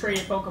like the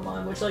traded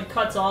Pokemon, which like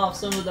cuts off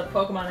some of the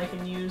Pokemon I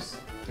can use.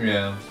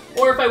 Yeah.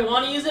 Or if I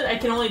want to use it, I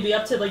can only be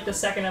up to like the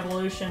second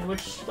evolution,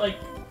 which like,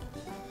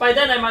 by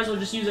then I might as well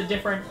just use a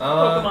different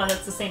Pokemon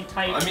that's the same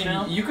type, I mean, you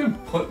know? you can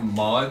put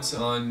mods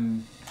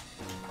on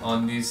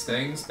these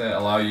things that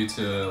allow you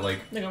to like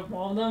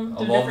evolve them?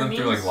 Evolve them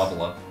through like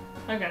level up.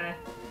 Okay.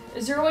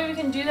 Is there a way we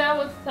can do that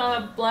with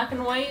black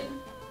and white?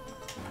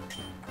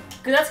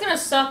 Cause that's gonna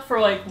suck for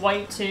like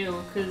white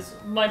too, cause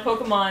my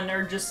Pokemon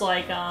are just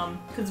like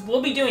cause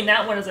we'll be doing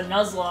that one as a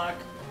Nuzlocke,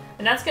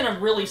 and that's gonna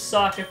really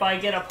suck if I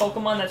get a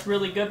Pokemon that's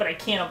really good but I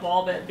can't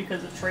evolve it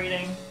because of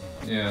trading.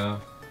 Yeah.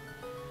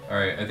 All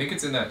right, I think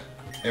it's in that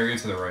area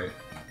to the right.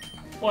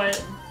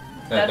 What?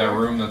 That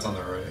room that's on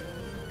the right.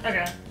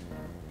 Okay.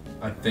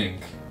 I think.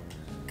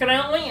 Can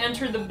I only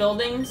enter the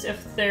buildings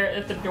if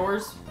the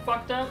door's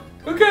fucked up?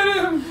 Look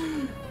at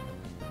him!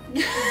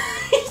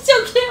 He's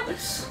so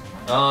cute!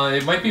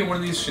 It might be one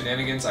of these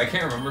shenanigans. I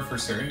can't remember for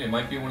certain. It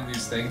might be one of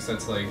these things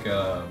that's like,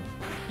 you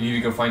need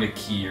to go find a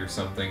key or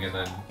something and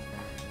then...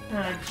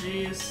 Oh,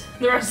 jeez.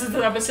 The rest of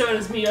the episode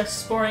is me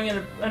exploring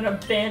an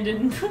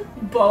abandoned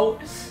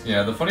boat.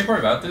 Yeah, the funny part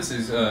about this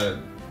is,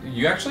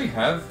 you actually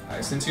have,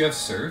 since you have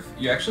Surf,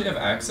 you actually have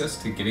access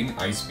to getting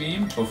Ice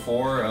Beam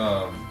before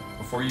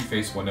you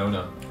face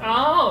Winona.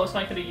 Oh, so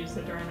I could have used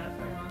it during that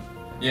fight.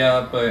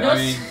 Yeah, but I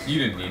mean, you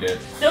didn't need it.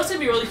 It also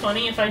be really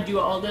funny if I do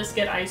all this,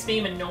 get Ice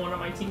Beam, and no one on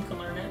my team can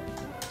learn it.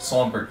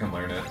 Swampert can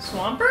learn it.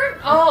 Swampert?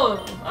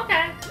 Oh,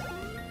 okay.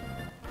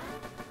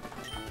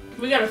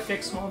 We gotta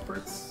fix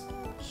Swampert's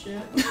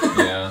shit.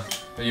 Yeah,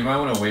 but you might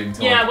want to wait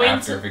until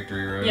after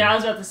Victory Road. Yeah, I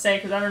was about to say,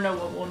 because I don't know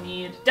what we'll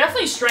need.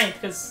 Definitely Strength,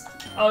 because...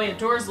 Oh yeah,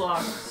 door's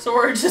locked.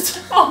 Sword just...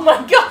 Oh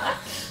my god!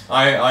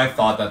 I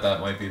thought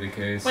that might be the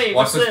case. Wait,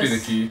 watch what's this be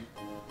the key.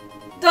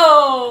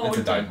 No! It's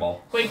a dive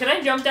ball. Wait, can I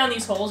jump down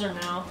these holes or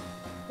no?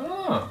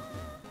 Oh.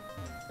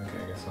 Okay,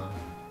 I guess not.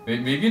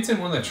 Maybe it's in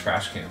one of the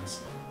trash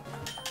cans.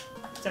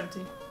 It's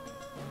empty.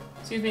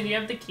 Excuse me, do you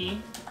have the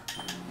key?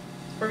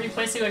 Perfect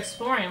place to go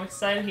exploring. I'm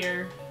excited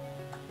here.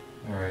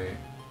 Alright.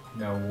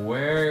 Now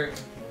where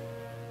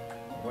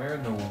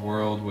in the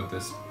world would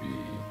this be?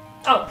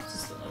 Oh, it's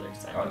just the other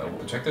side. Oh,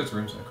 Okay. check those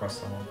rooms across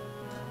the hall.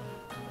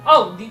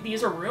 Oh,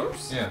 these are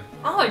rooms? Yeah.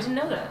 Oh, I didn't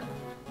know that.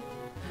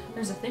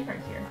 There's a thing right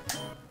here.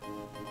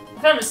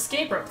 I found an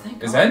escape rope. Thank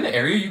God. Is that an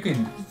area you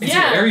can? It's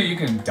an area you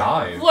can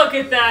dive. Look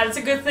at that. It's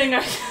a good thing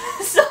I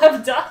still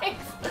have dive.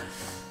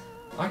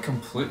 I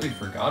completely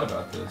forgot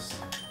about this.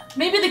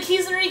 Maybe the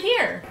key's underneath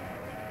here.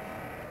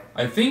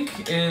 I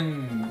think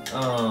in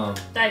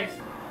Dive.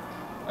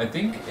 I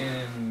think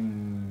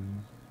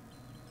in.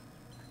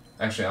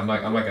 Actually, I'm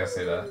not gonna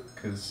say that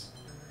because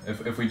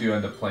if we do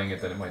end up playing it,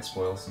 then it might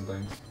spoil some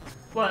things.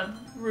 What?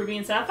 Ruby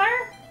and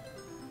Sapphire?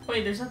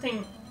 Wait, there's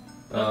nothing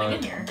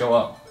in here. Go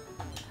up.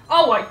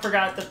 Oh, I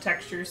forgot the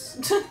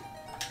textures.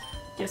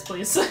 Yes,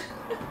 please.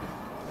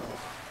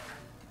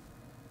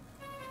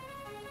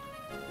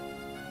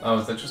 Oh,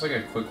 is that just like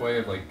a quick way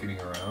of like getting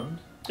around?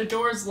 The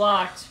door's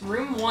locked.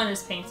 Room 1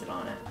 is painted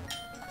on it.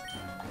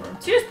 Room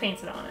 2 is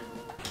painted on it.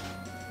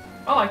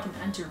 Oh, I can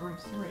enter room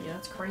 3. Yeah,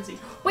 that's crazy.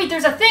 Wait,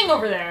 there's a thing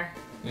over there!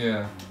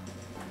 Yeah.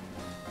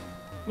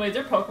 Wait, is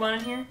there Pokemon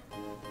in here?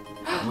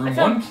 Room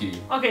 1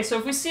 key. Okay, so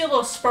if we see a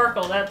little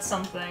sparkle, that's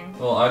something.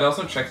 Well, I'd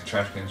also check the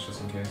trash cans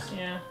just in case.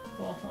 Yeah.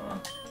 Well, hold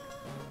on.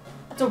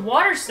 It's a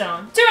water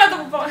stone. Dude, I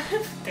have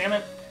the... Damn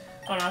it.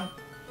 Hold on.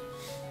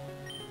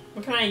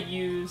 What can I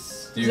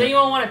use? Does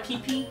anyone want a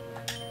PP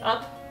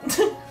up?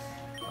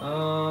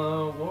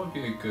 What would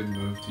be a good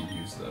move to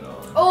use that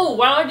on? Oh,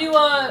 why don't I do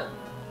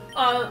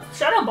a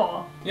Shadow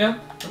Ball? Yeah,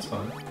 that's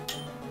fine.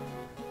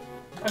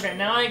 Okay,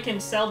 now I can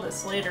sell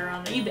this later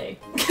on eBay.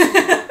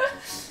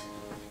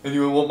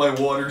 Anyone want my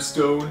water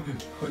stone?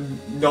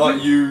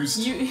 Not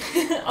used.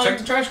 Check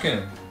the trash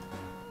can.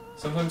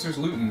 Sometimes there's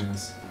loot in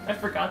these. I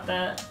forgot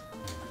that.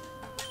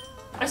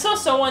 I saw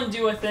someone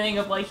do a thing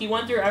of like, he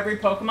went through every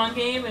Pokemon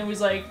game and was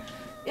like,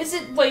 is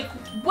it like,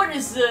 what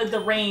is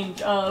the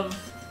range of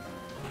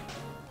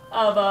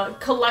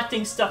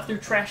collecting stuff through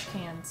trash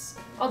cans?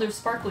 Oh, there's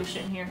sparkly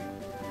shit in here.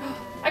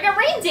 I got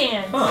Rain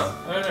Dance! Huh,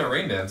 I didn't know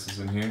Rain Dance is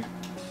in here.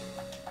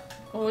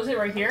 What was it,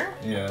 right here?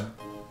 Yeah.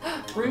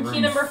 Room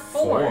key number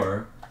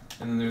 4.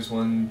 And then there's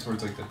one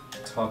towards like the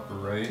top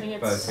right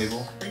by the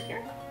table. Right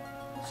here?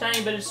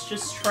 Shiny, but it's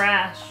just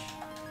trash.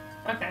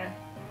 Okay.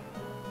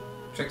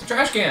 Check the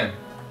trash can!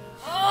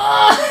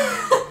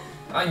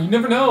 You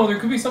never know, there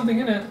could be something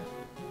in it.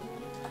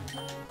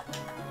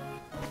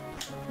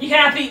 You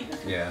happy?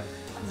 Yeah.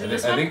 Is it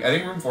this one? I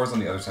think room 4 is on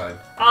the other side.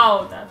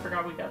 Oh, I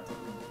forgot we got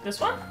this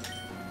one?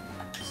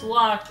 It's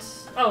locked.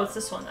 Oh, it's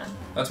this one then.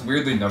 That's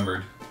weirdly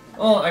numbered.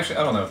 Well, actually,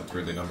 I don't know if it's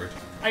weirdly numbered.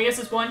 I guess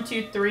it's 1,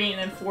 2, 3,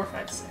 and then 4,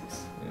 5,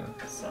 6.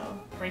 Yeah. So,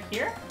 right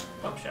here?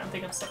 Oh shit, I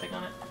think I'm stepping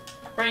on it.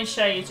 Bright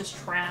Shiny is just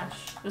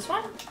trash. This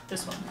one?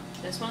 This one.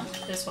 This one?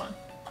 This one.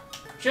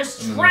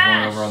 Just and trash! And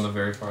then there's one over on the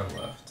very far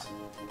left.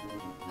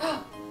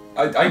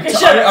 Okay, I told you!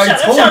 Shut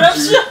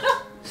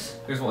up.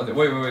 There's one.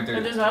 Wait.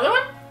 There's another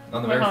one?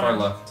 On the very far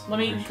left. Let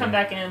me come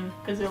back in,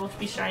 because it will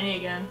be shiny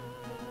again.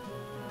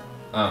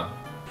 Oh.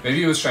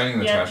 Maybe it was shining in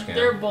the trash can.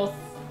 They're both...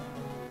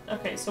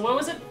 Okay, so what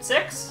was it?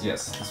 6?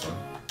 Yes, this one.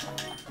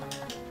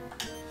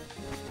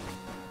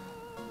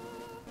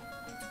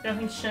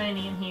 Nothing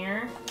shiny in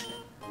here.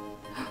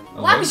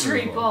 A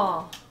Luxury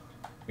ball!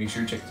 Make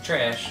sure you check the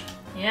trash.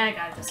 Yeah, I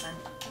got this one.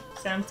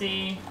 It's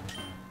empty.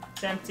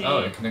 It's empty. Oh,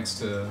 it connects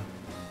to...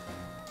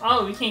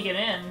 Oh, we can't get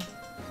in.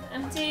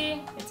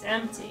 Empty. It's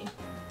empty.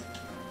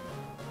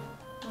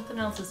 Nothing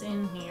else is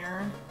in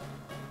here.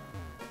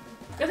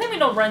 Good thing we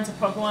don't run into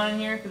Pokemon in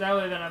here, because that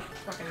would have been a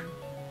fucking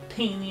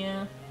pain in the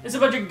ass. There's a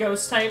bunch of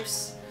ghost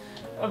types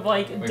of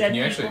like Wait, dead can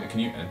you people. can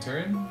you enter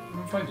in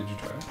Roomify? Did you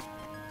try it?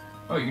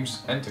 Oh, you can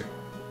just enter.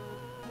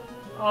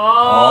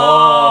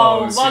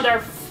 Oh, so-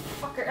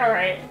 motherfucker! All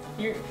right,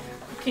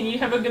 can you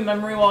have a good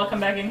memory while I come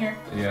back in here?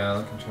 Yeah,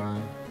 I can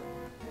try.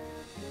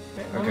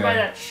 Let me buy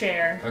that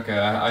chair. Okay,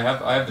 I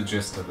have the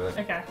gist of it.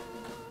 Okay.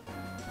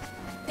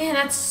 Man,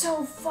 that's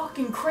so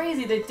fucking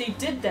crazy that they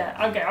did that.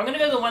 Okay, I'm gonna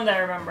go to the one that I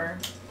remember.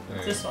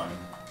 It's this one.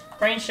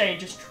 Brain Shade,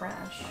 just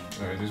trash.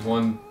 Alright, there's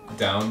one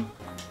down.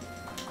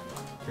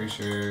 Pretty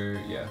sure,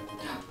 yeah.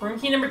 Room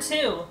key number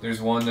 2.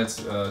 There's one that's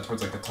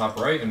towards like the top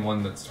right and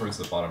one that's towards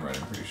the bottom right,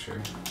 I'm pretty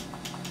sure.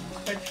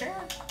 Good chair.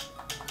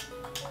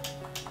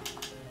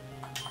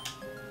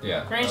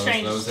 Yeah, Brain that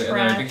Shade, was just it. And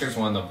then I trash. think there's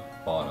one on the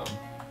bottom.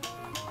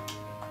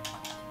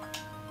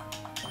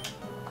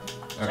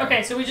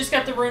 Okay, so we just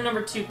got the room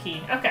number 2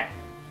 key. Okay.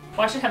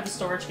 Well, I should have the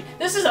storage key.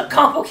 This is a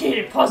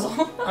complicated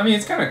puzzle. I mean,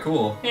 it's kind of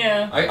cool.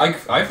 Yeah.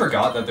 I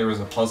forgot that there was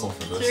a puzzle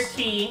for It's your this.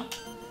 key.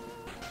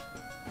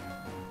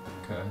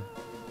 Okay.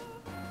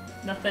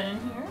 Nothing in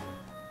here.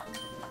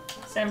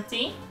 It's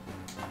empty.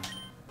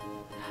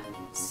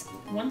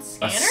 One A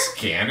scanner?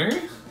 scanner?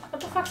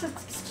 What the fuck's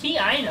this? Key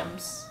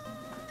items.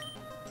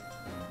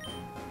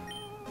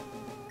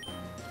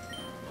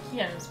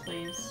 Key items,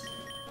 please.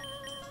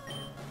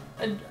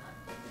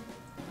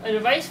 A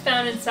device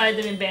found inside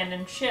the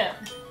abandoned ship.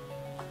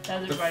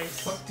 Another The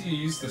device. fuck do you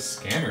use the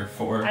scanner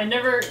for? I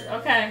never.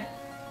 Okay.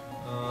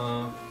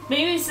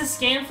 Maybe Maybe it's the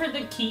scan for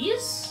the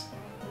keys?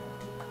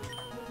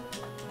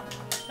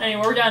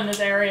 Anyway, we're done in this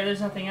area.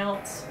 There's nothing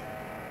else.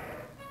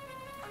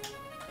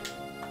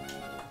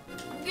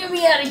 Get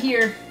me out of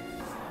here.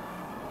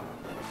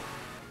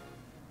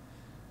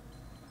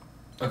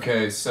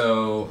 Okay,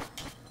 so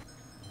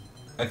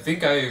I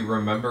think I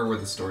remember where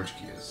the storage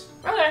key is.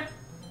 Okay.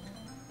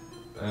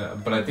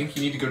 But I think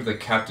you need to go to the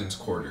captain's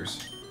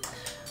quarters.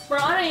 Bro,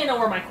 I don't even know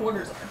where my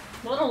quarters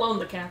are. Let alone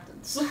the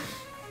captain's.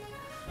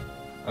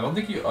 I don't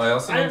think you. I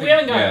also don't think. We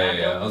haven't gotten yeah, that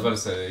yeah, yeah. I building.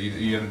 was about to say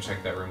you haven't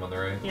checked that room on the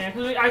right. Yeah,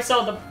 because I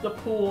saw the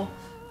pool.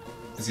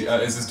 Is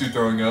this dude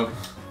throwing up?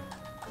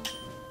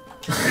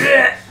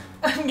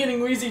 I'm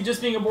getting wheezy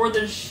just being aboard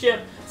this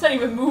ship. It's not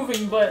even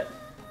moving, but...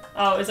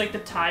 Oh, it's like the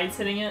tide's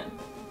hitting it.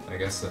 I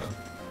guess so.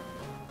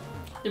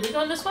 Did we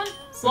go in this one?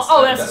 That's,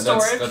 Oh, that's the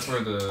storage. That's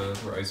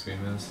where Ice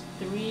Beam is.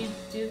 Did we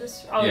do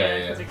this? Oh, Yeah, yeah,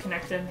 yeah. because it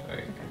connected.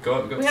 Alright, go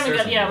up. Go We haven't upstairs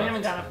got, and yeah, go we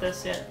left. haven't got up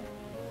this yet.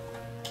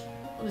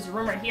 Oh, there's a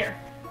room right here.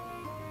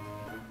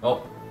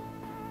 Oh,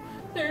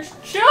 There's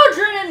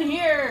children in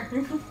here!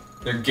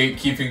 they're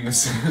gatekeeping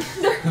this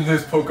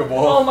this Pokeball.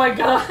 Oh my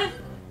god.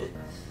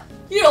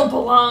 You don't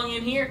belong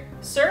in here.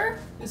 Sir,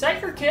 is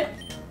that your kid?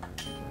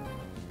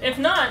 If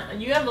not,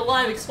 you have a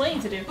lot of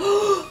explaining to do.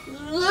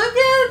 Look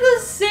at the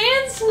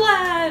Sand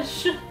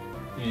Slash!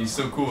 He's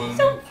so cool, isn't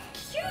So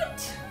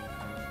cute!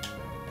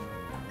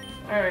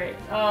 Alright,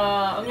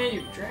 I'm gonna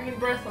do Dragon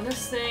Breath on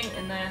this thing,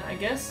 and then I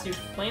guess do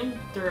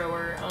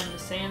Flamethrower on the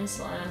Sand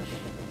Slash.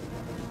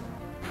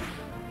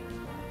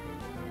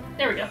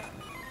 There we go.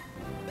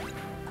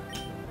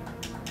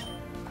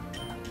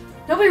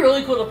 That'll be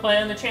really cool to play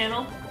on the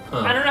channel. Huh.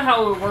 I don't know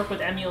how it would work with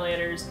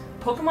emulators.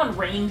 Pokemon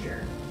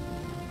Ranger.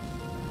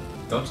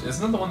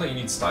 Isn't that the one that you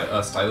need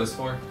stylus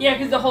for? Yeah,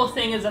 because the whole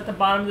thing is at the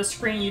bottom of the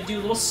screen, you do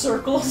little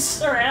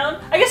circles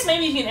around. I guess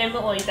maybe you can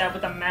emulate that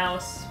with a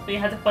mouse, but you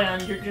have to play on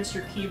just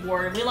your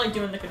keyboard. We like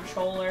doing the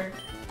controller.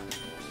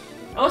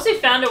 I wish they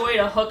found a way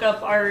to hook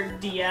up our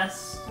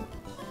DS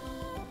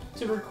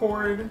to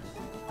record.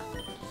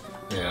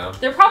 Yeah.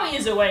 There probably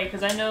is a way,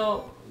 because I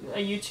know a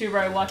YouTuber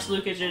I watch,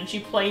 Lucas, and she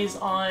plays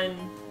on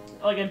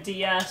like a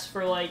DS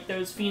for like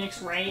those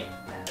Phoenix Wright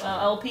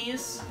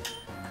LPs.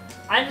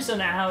 I just don't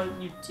know how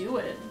you do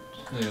it.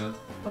 Yeah.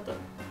 What the?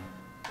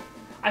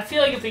 I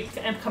feel like if we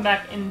come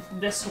back in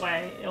this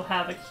way, it'll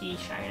have a key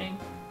shining.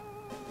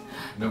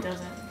 Nope. It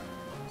doesn't.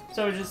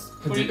 So it just.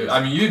 What do you,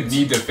 I mean, you didn't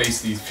need to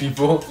face these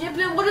people. yeah,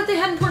 but what if they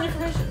had important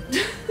information?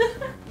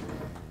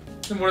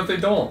 And what if they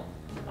don't?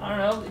 I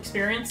don't know.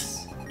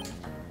 Experience.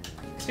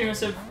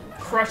 Experience of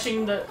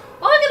crushing the.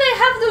 Oh, look at they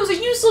have those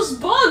useless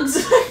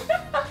bugs.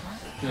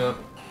 Yeah.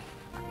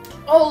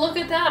 Oh, look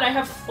at that! I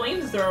have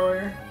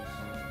flamethrower.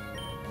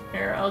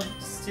 Here, I'll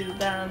just do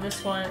that on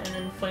this one, and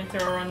then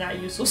flamethrower on that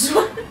useless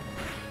one.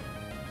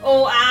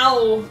 Oh,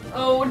 ow!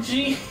 Oh,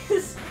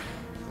 jeez.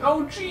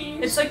 Oh,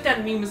 jeez. It's like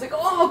that meme. It's like,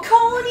 oh,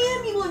 call an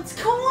ambulance!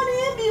 Call an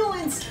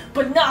ambulance!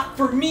 But not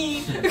for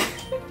me!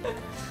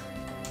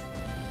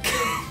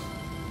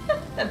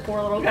 That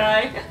poor little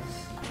guy.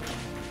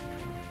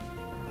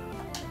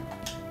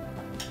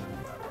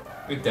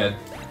 It's dead.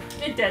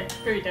 It dead.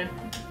 Very dead.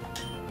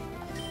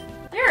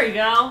 There we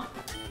go.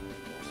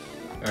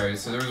 Alright,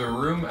 so there's a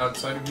room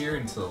outside of here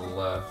and to the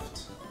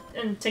left.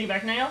 And take it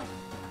back now.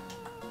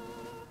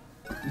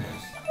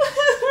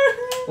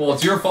 Well,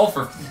 it's your fault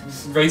for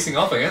racing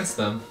off against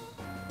them.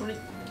 What do you...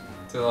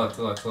 To the left,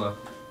 to the left, to the left.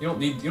 You don't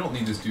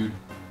need this dude.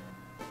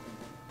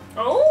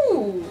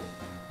 Oh!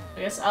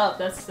 guess up.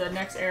 That's the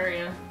next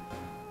area.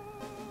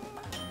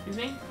 Excuse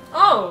me?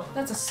 Oh,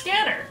 that's a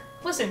scanner.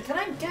 Listen, can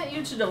I get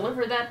you to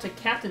deliver that to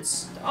Captain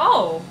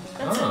Oh,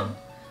 that's it.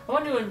 I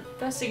want to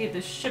investigate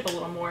this ship a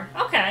little more.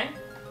 Okay.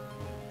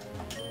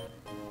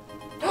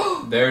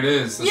 There it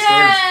is, the Yay!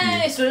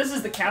 storage key. So this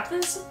is the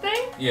captain's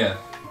thing? Yeah.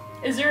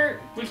 Is there...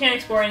 We can't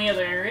explore any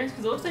other areas?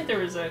 Because it looks like there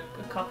was a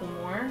couple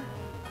more.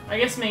 I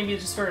guess maybe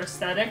just for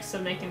aesthetics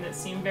of making it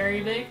seem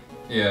very big.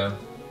 Yeah.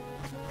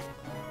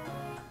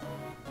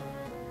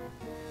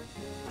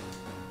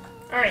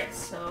 Alright,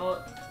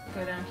 so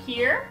go down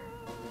here.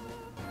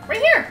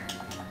 Right here!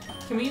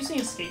 Can we use the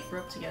escape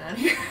rope to get out of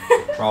here?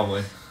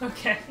 Probably.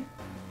 Okay.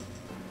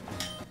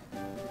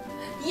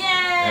 Yay!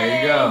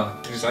 There you go.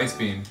 There's Ice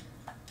Beam.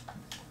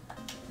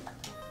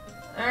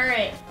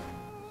 Alright.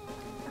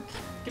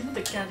 Give me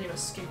the goddamn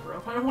escape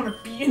rope. I don't want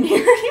to be in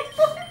here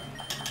anymore.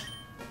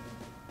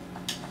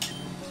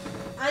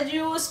 I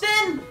do a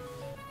spin!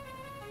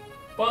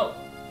 Whoa.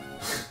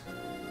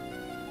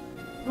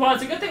 Well,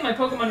 it's a good thing my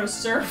Pokemon knows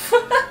surf.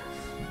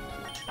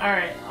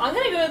 Alright, I'm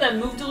gonna go to that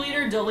move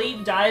deleter,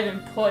 delete, dive,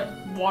 and put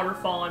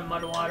waterfall and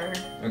mud water.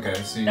 Okay,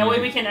 so that way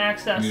we can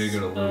access. You need to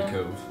go to Lily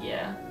Cove.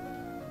 Yeah.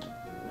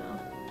 No.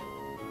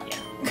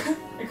 Yeah.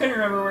 I couldn't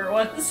remember where it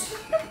was.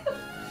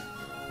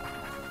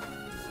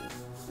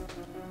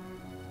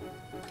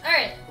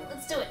 Alright,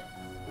 let's do it.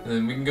 And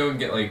then we can go and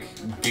get like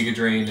Giga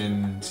Drain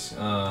and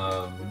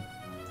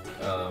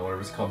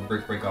whatever it's called,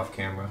 Brick Break off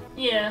camera.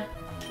 Yeah.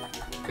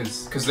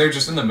 Cause they're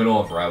just in the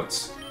middle of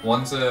routes.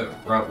 One's at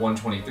Route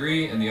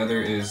 123, and the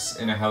other is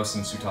in a house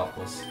in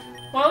Sootopolis.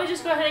 Why don't we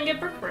just go ahead and get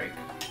Brick Break?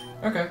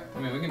 Okay, I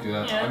mean we can do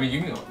that. Yeah. I mean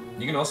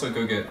you can also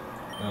go get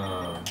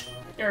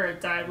Or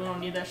died. We don't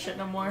need that shit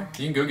no more.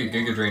 You can go get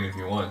Giga Drain if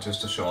you want, just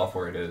to show off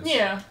where it is.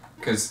 Yeah.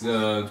 Cause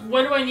the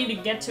What do I need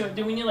to get to it?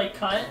 Do we need like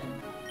cut?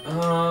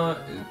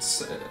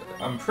 It's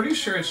I'm pretty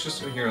sure it's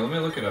just here. Let me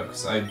look it up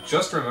because I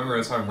just remember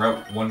it's on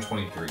Route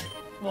 123.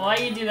 Well, while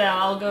you do that,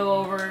 I'll go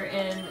over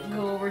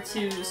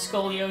to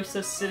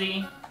Scoliosis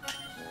City.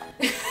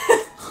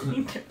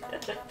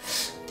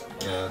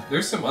 Yeah,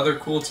 there's some other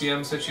cool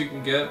TMs that you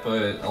can get,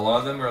 but a lot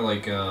of them are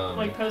like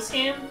post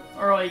game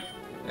or like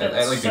at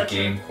like the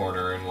game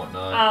corner and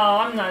whatnot.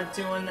 Oh, I'm not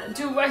doing that,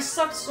 dude. I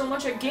suck so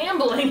much at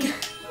gambling.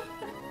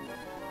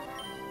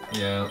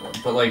 Yeah,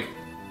 but like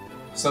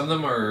some of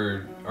them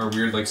are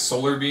weird. Like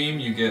Solar Beam,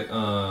 you get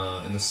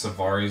in the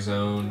Savari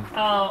Zone.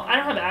 Oh, I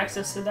don't have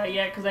access to that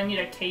yet because I need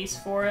a case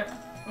for it.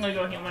 I'm gonna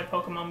go heal my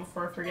Pokemon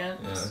before I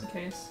forget, just in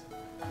case.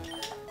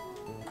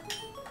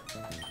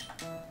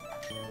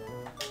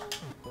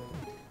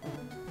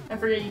 I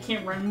forget you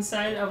can't run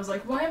inside. I was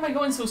like, why am I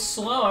going so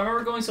slow? I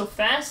remember going so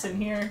fast in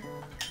here.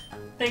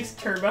 Thanks,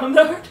 Turbo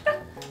Mode.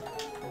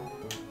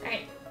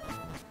 Alright.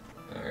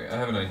 Alright, I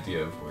have an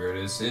idea of where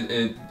it is.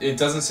 It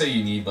doesn't say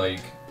you need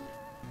like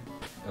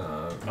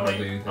oh wait,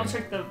 anything. I'll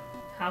check the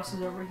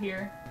houses over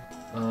here.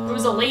 There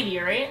was a lady,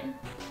 right?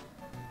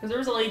 Because there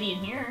was a lady in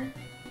here.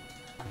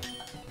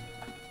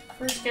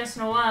 First guest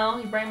in a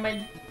while. You bring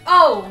my...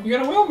 Oh! You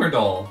got a Wilmer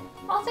doll!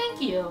 Oh, thank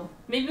you.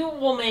 Maybe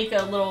we'll make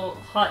a little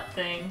hut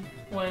thing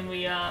when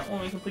we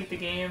complete the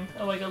game.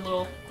 Like a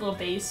little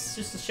base,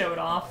 just to show it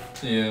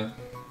off. Yeah.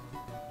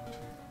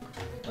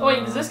 Oh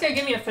wait, does this guy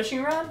give me a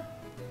fishing rod?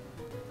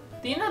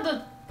 Do you know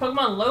the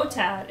Pokemon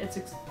Lotad? It's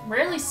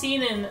rarely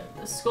seen in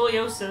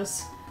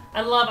Scoliosis.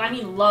 I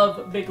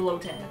love big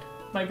Lotad.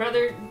 My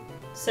brother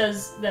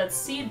says that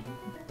Seed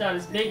Dot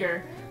is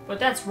bigger, but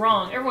that's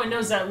wrong. Everyone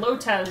knows that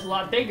Lotad is a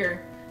lot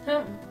bigger.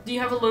 Huh? Do you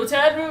have a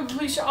Lotad?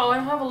 Please show. Oh, I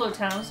don't have a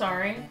Lotad. I'm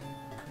sorry.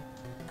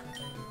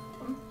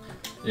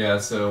 Yeah,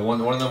 so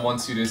one of them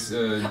wants you to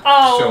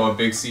show a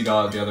big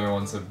C-Dot, the other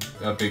one's a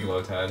big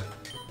Lotad.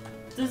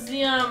 Does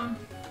the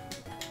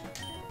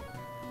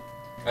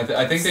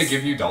I think they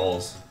give you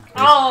dolls.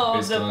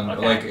 Based on,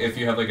 okay. like if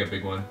you have like a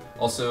big one.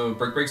 Also,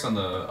 Brick Break's on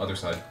the other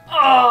side.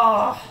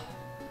 Oh.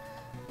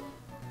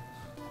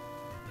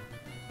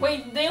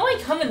 Wait, they only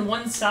come in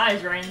one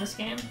size, right, in this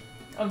game?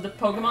 Of the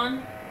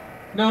Pokemon?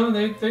 No,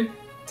 they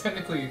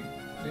technically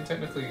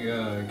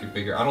get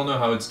bigger. I don't know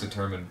how it's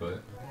determined,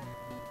 but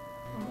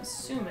I'm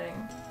assuming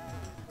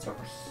it's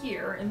over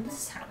here in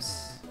this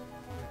house.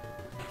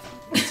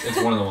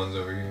 it's one of the ones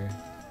over here.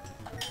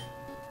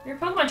 You're a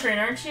Pokemon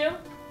trainer, aren't you?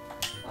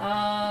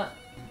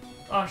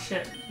 Oh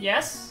shit.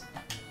 Yes?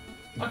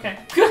 Okay.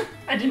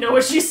 I didn't know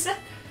what she said.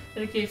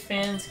 Dedicated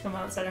fans come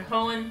outside of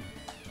Hoenn.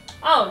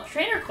 Oh,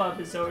 Trainer Club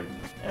is over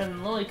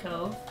in Lily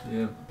Cove.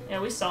 Yeah. Yeah,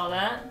 we saw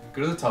that.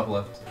 Go to the top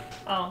left.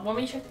 Oh, let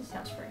me check this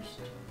house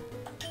first.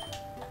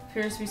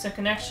 Appears to be some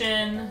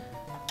connection.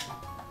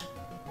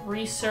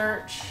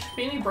 Research.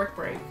 Maybe Brick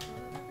Break.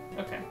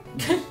 Okay.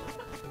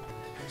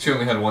 She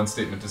only had one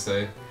statement to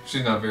say.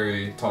 She's not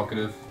very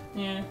talkative.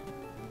 Yeah.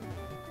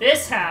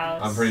 This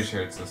house! I'm pretty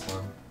sure it's this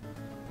one.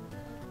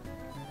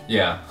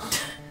 Yeah.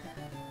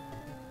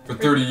 For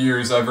 30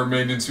 years, I've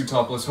remained in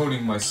Sootopolis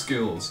honing my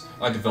skills.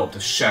 I developed a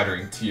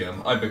shattering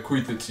TM. I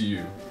bequeath it to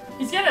you.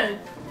 He's got a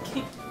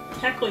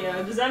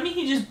Kecleon. Does that mean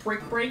he just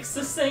brick breaks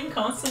this thing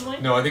constantly?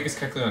 No, I think it's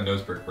Kecleon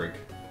knows Brick Break.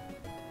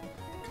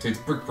 Takes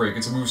Brick Break.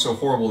 It's a move so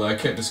horrible that I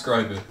can't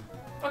describe it.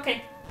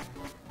 Okay.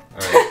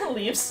 Alright.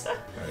 Leaves.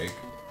 Alright.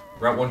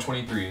 Route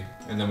 123,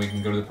 and then we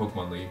can go to the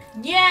Pokemon League.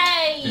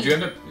 Yay!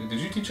 Did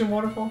you teach him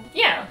Waterfall?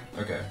 Yeah.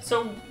 Okay.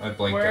 So, I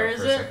blanked where out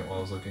is for a it? second while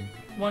I was looking.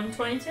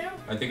 122?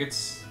 I think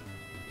it's...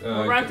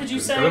 what route did you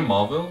say? Go to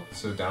Mauville,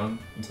 so down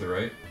and to the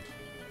right.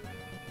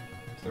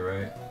 To the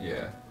right?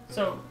 Yeah.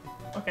 So,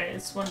 okay,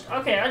 it's one...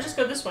 Okay, I'll just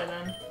go this way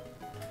then.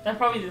 That'd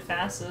probably be the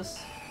fastest.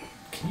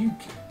 Can you...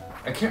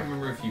 I can't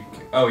remember if you...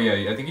 Oh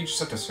yeah, I think you just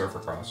have to surf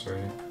across,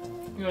 right?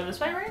 You go this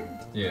way, right?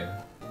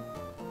 Yeah.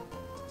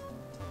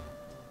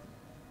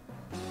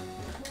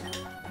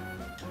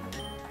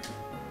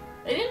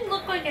 It didn't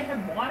look like it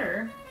had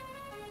water.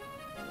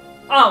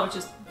 Oh, it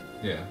just...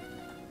 Yeah.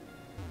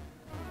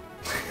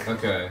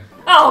 Okay.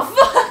 Oh,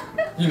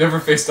 fuck! You never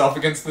faced off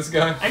against this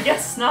guy? I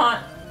guess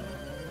not.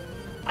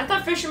 I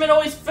thought fishermen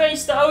always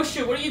face the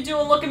ocean. What are you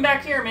doing looking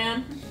back here,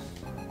 man?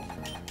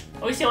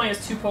 At least he only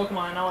has 2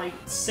 Pokemon, not like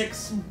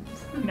 6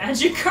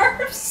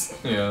 Magikarps.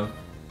 Yeah.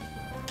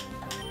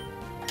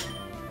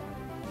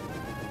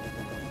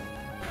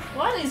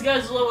 Why are these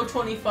guys level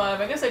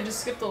 25? I guess I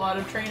just skipped a lot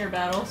of trainer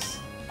battles.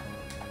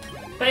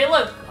 But hey,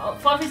 look,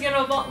 Fluffy's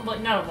gonna evolve,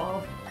 but not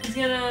evolve. He's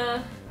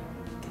gonna,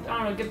 I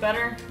don't know, get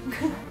better.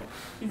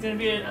 He's gonna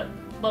be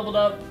leveled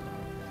up.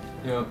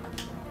 Yep.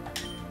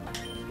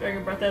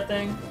 Dragon Breath that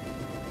thing.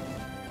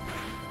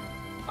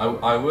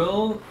 I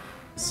will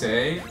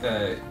say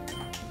that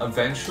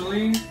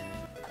eventually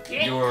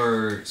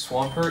your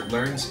Swampert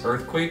learns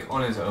Earthquake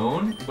on his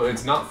own, but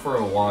it's not for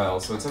a while,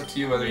 so it's up to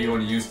you whether you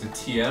want to use the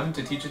TM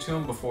to teach it to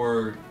him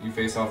before you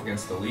face off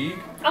against the League.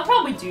 I'll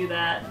probably do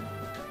that.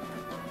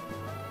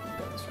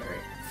 That's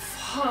right.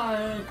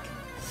 Fuck.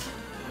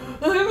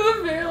 I'm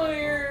a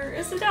failure.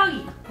 It's a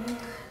doggy.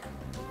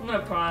 I'm gonna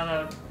put on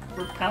a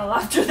repel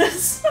after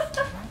this.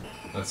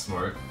 That's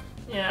smart.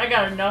 Yeah, I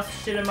got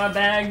enough shit in my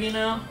bag, you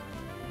know?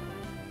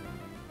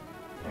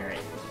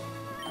 Alright.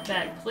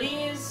 Bag,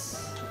 please.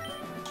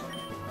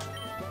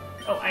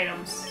 Oh,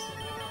 items.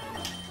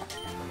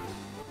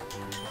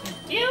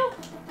 Thank you.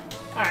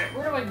 Alright,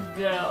 where do I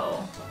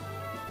go?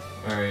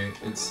 Alright,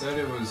 it said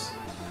it was...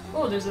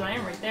 Oh, there's an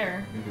item right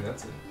there. Maybe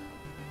that's it.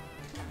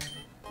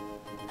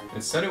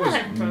 It said it was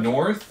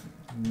north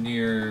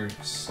near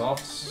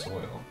soft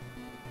soil.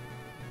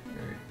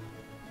 Okay.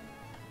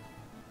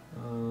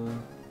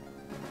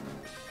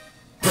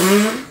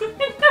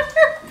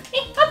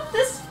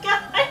 This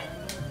guy.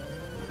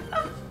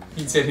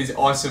 He said his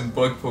awesome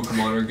bug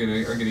Pokemon are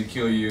gonna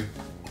kill you.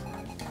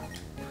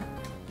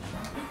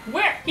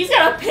 Where? He's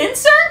got a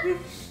pincer?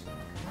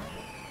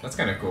 That's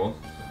kind of cool.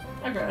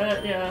 I got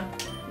it, yeah.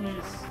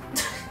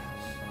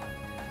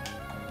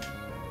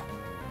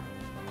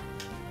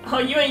 Oh,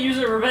 you ain't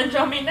using revenge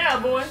on me now,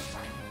 boy.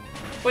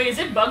 Wait, is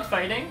it bug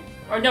fighting?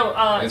 Or no,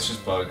 it's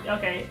just bug.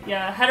 Okay,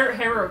 yeah,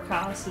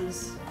 Heracross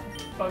is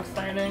bug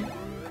fighting.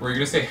 Were you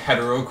gonna say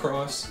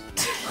heterocross?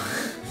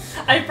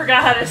 I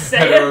forgot how to say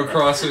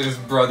Heterocross and his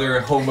brother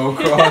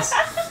homocross.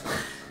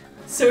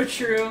 So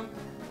true.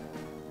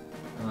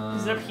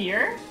 Is it up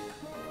here?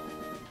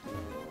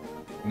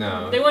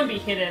 No. They wouldn't be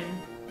hidden.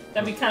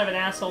 That'd be kind of an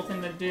asshole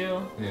thing to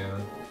do. Yeah.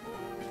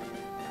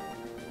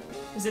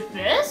 Is it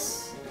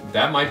this?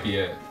 That might be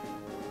it.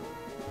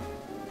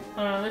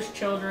 Oh no, there's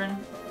children.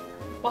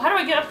 Well, how do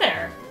I get up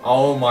there?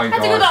 Oh my god. I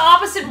have to go the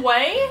opposite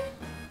way?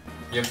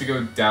 You have to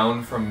go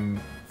down from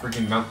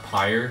freaking Mount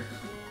Pyre.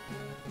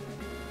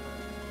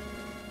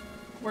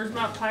 Where's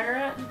Mount Pyre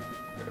at?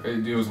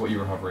 It was what you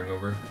were hovering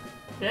over.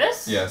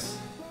 This? Yes.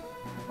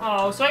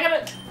 Oh, so I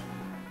gotta...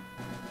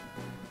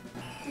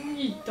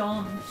 You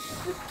dumb.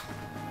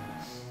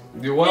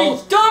 Well,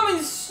 He's dumb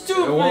and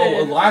stupid!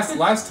 Well,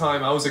 last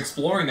time I was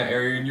exploring that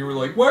area and you were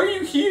like, why are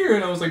you here?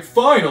 And I was like,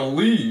 fine, I'll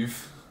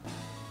leave.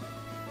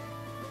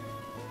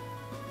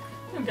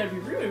 I'm gonna be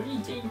rude.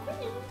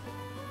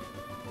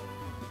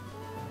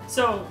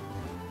 So,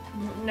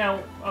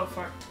 no. Oh,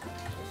 fuck.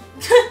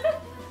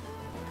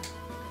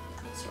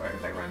 Sorry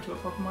if I run into a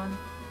Pokemon.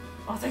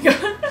 Oh, thank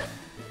God.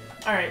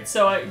 Alright,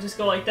 so I just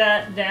go like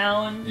that,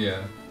 down.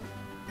 Yeah.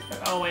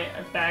 Oh, wait,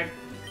 a bag.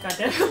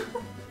 Goddamn.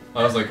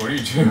 I was like, what are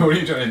you doing? What are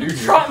you trying to do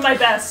here? Trying my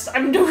best.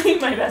 I'm doing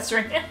my best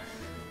right now.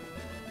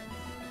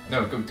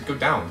 No, go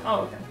down.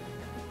 Oh, okay.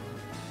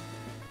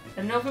 I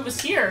didn't know if it was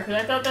here,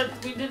 because I thought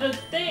that we did a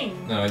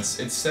thing. No, it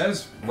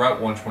says Route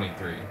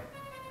 123.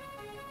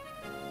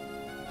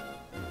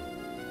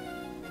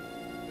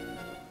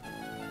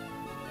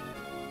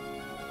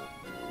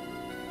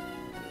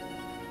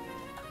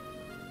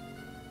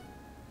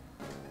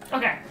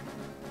 Okay.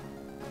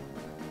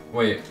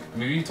 Wait,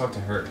 maybe you talk to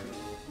her.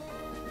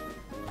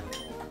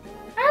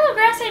 Hello,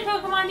 Grass-type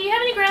Pokemon. Do you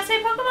have any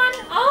Grass-type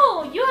Pokemon?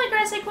 Oh, you like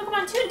Grass-type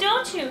Pokemon too,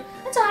 don't you?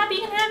 I'm so happy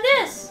you can have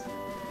this.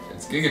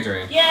 It's Giga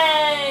Drain.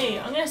 Yay!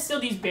 I'm gonna steal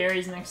these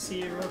berries next to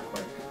you real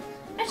quick.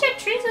 I check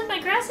trees with my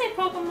Grass-type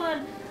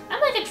Pokemon.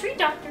 I'm like a tree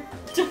doctor.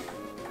 I'm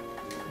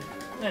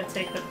gonna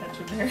take the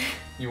Pecha Berry.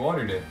 You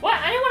watered it. What?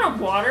 I didn't want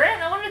to water it.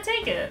 I wanted to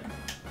take it.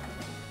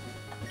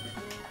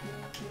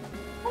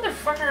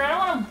 Motherfucker! I don't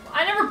want to.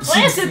 I never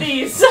planted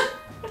these.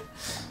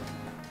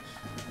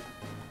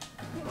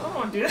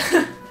 Don't do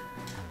that.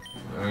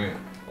 Alright.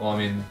 Well, I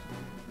mean,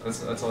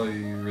 that's all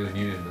you really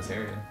needed in this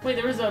area. Wait,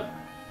 there was a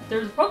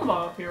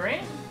Pokeball up here,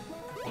 right?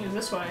 I think it was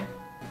this way.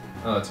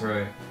 Oh, that's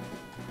right.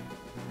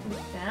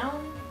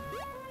 Down?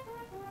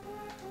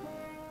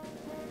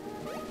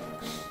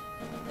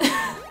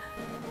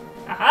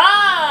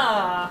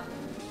 Aha!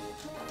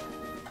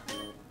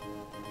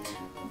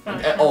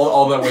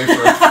 All that way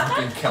for a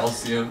fucking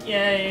calcium.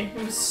 Yay.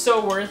 It was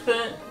so worth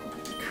it.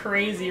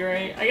 Crazy,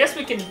 right? I guess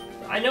we can...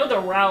 I know the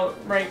route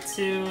right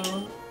to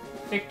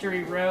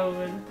Victory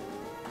Road.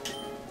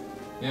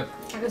 Yep.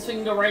 I guess we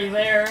can go right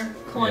there,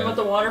 climb up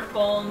the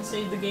waterfall, and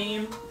save the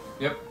game.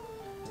 Yep.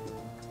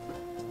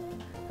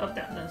 Oh,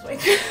 down this way.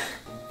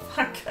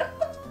 Fuck.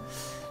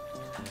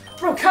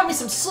 Bro, cut me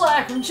some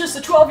slack. I'm just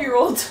a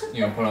 12-year-old.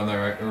 You gonna put on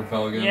that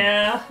repel again?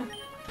 Yeah.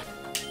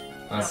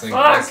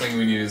 Last thing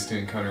we need is to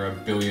encounter a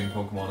billion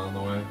Pokemon on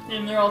the way.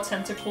 And they're all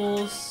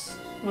tentacles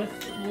with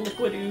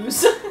liquid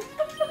ooze.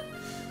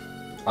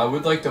 I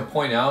would like to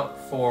point out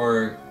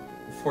for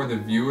the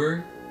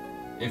viewer,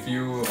 if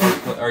you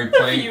are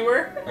playing,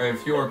 Viewer? or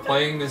if you are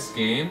playing this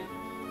game,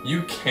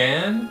 you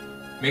can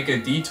make a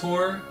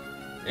detour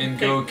and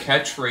go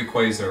catch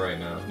Rayquaza right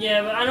now.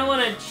 Yeah, but I don't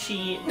want to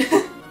cheat.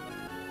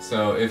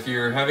 So if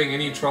you're having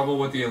any trouble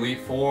with the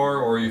Elite Four,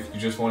 or if you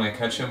just want to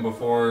catch him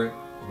before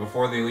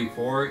the Elite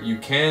Four, you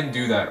can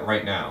do that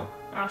right now.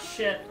 Oh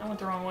shit! I went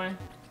the wrong way.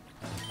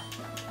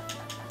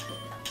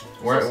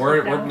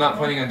 We're not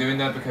planning on doing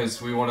that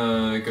because we want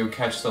to go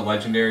catch the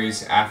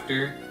legendaries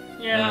after.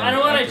 Yeah, I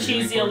don't want to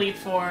choose the Elite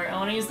Four. I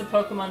want to use the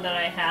Pokemon that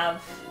I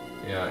have.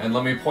 Yeah, and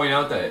let me point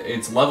out that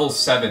it's level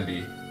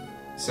 70,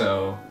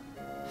 so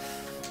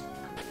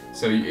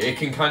it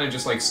can kind of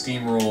just like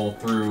steamroll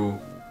through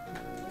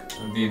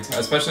the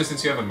especially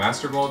since you have a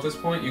Master Ball at this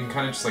point, you can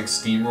kind of just like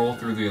steamroll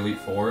through the Elite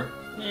Four.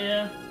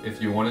 Yeah.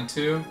 If you wanted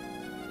to,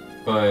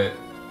 but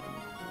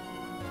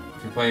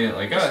if you're playing it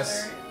like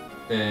us,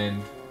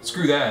 then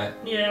screw that.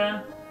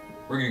 Yeah.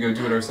 We're gonna go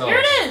do it ourselves.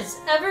 Here it is!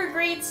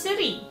 Evergreen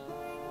City!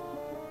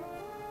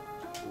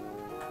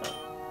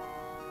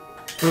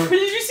 Did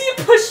you see it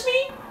push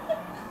me?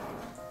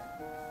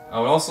 I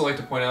would also like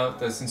to point out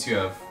that since you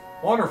have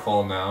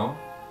Waterfall now,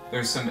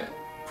 there's some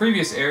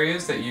previous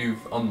areas that you've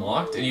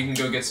unlocked, and you can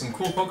go get some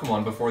cool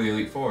Pokemon before the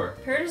Elite Four.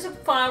 Here's a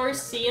Flower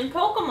Sea and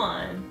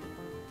Pokemon.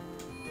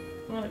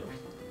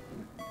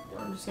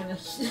 I'm just gonna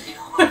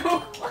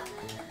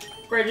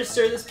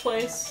register this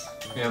place.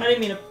 Yep. I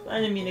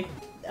didn't mean to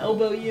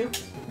elbow you.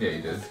 Yeah,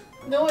 you did.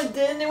 No, it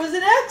didn't. It was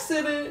an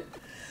accident.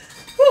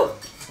 Whew.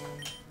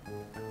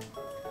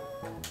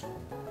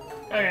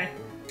 Okay.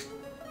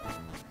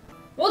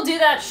 We'll do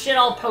that shit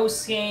all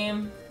post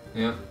game.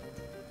 Yep.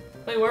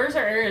 Wait, where's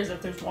our areas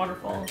if there's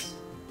waterfalls?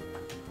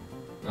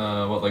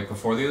 What, like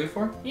before the Elite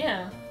Four?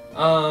 Yeah.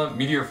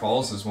 Meteor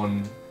Falls is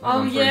one.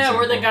 Oh yeah,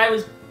 where the guy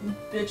was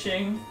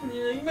bitching.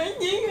 You're like, my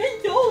thing, I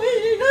told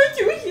it, you're not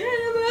doing shit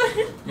about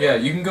it. Yeah,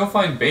 you can go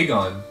find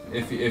Bagon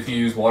if you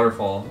use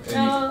Waterfall,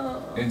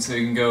 and, and so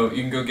you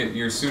can go get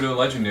your pseudo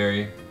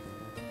legendary.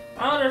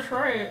 Oh, that's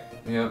right.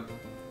 Yep.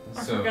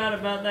 I forgot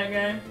about that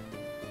guy.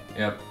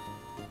 Yep.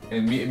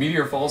 And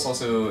Meteor Falls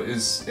also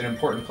is an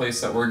important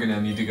place that we're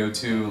gonna need to go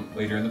to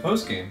later in the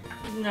post game.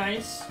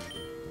 Nice.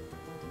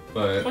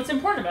 But what's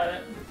important about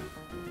it?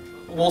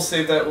 We'll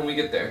save that when we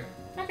get there.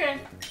 Okay.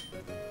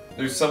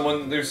 There's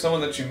someone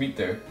that you meet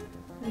there.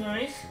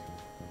 Nice.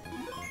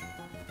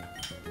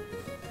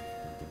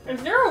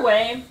 Is there a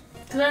way?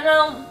 Because I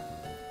know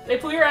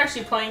if we were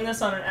actually playing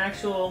this on an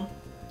actual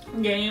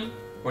game.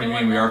 What do you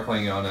mean we are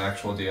playing it on an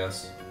actual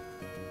DS?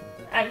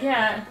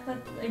 Yeah,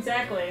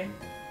 exactly.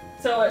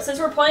 So since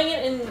we're playing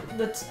it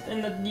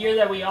in the year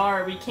that we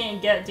are, we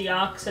can't get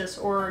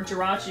Deoxys or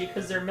Jirachi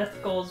because they're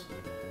mythicals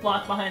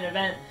locked behind an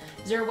event.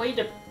 Is there a way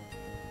to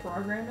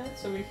program it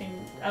so we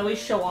can at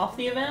least show off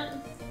the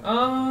event?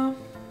 I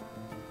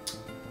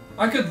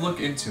could look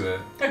into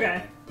it.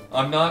 Okay.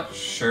 I'm not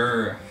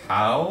sure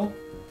how.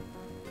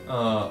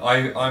 But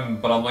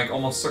I'm like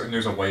almost certain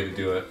there's a way to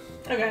do it.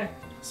 Okay.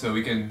 So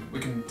we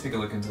can take a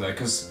look into that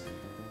because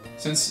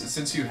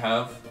since you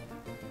have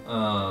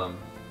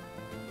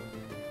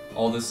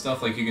all this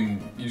stuff, like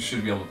you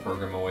should be able to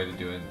program a way to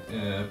do it.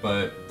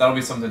 But that'll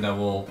be something that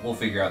we'll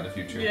figure out in the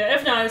future. Yeah,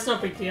 if not, it's no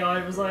big deal.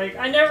 I was like,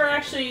 I never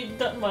actually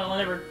I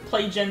never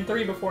played Gen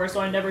 3 before, so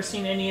I've never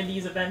seen any of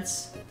these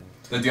events.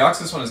 The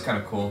Deoxys one is kind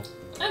of cool.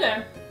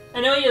 Okay.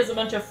 I know he has a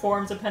bunch of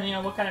forms depending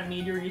on what kind of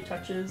meteor he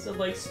touches, of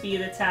like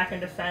speed, attack,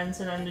 and defense,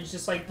 and then there's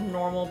just like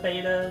normal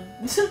beta.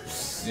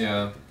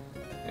 Yeah.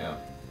 Yeah.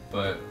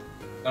 But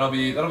that'll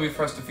be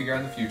for us to figure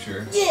out in the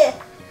future. Yeah!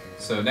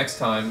 So next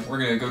time, we're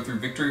gonna go through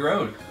Victory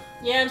Road.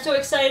 Yeah, I'm so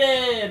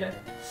excited!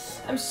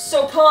 I'm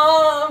so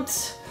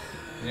pumped!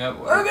 Yep.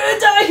 We're gonna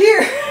die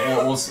here!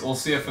 We'll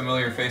see a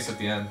familiar face at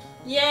the end.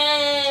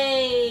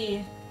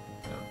 Yay!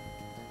 Yeah.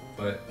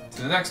 But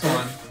to the next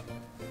one.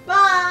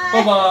 Bye!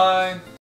 Bye-bye!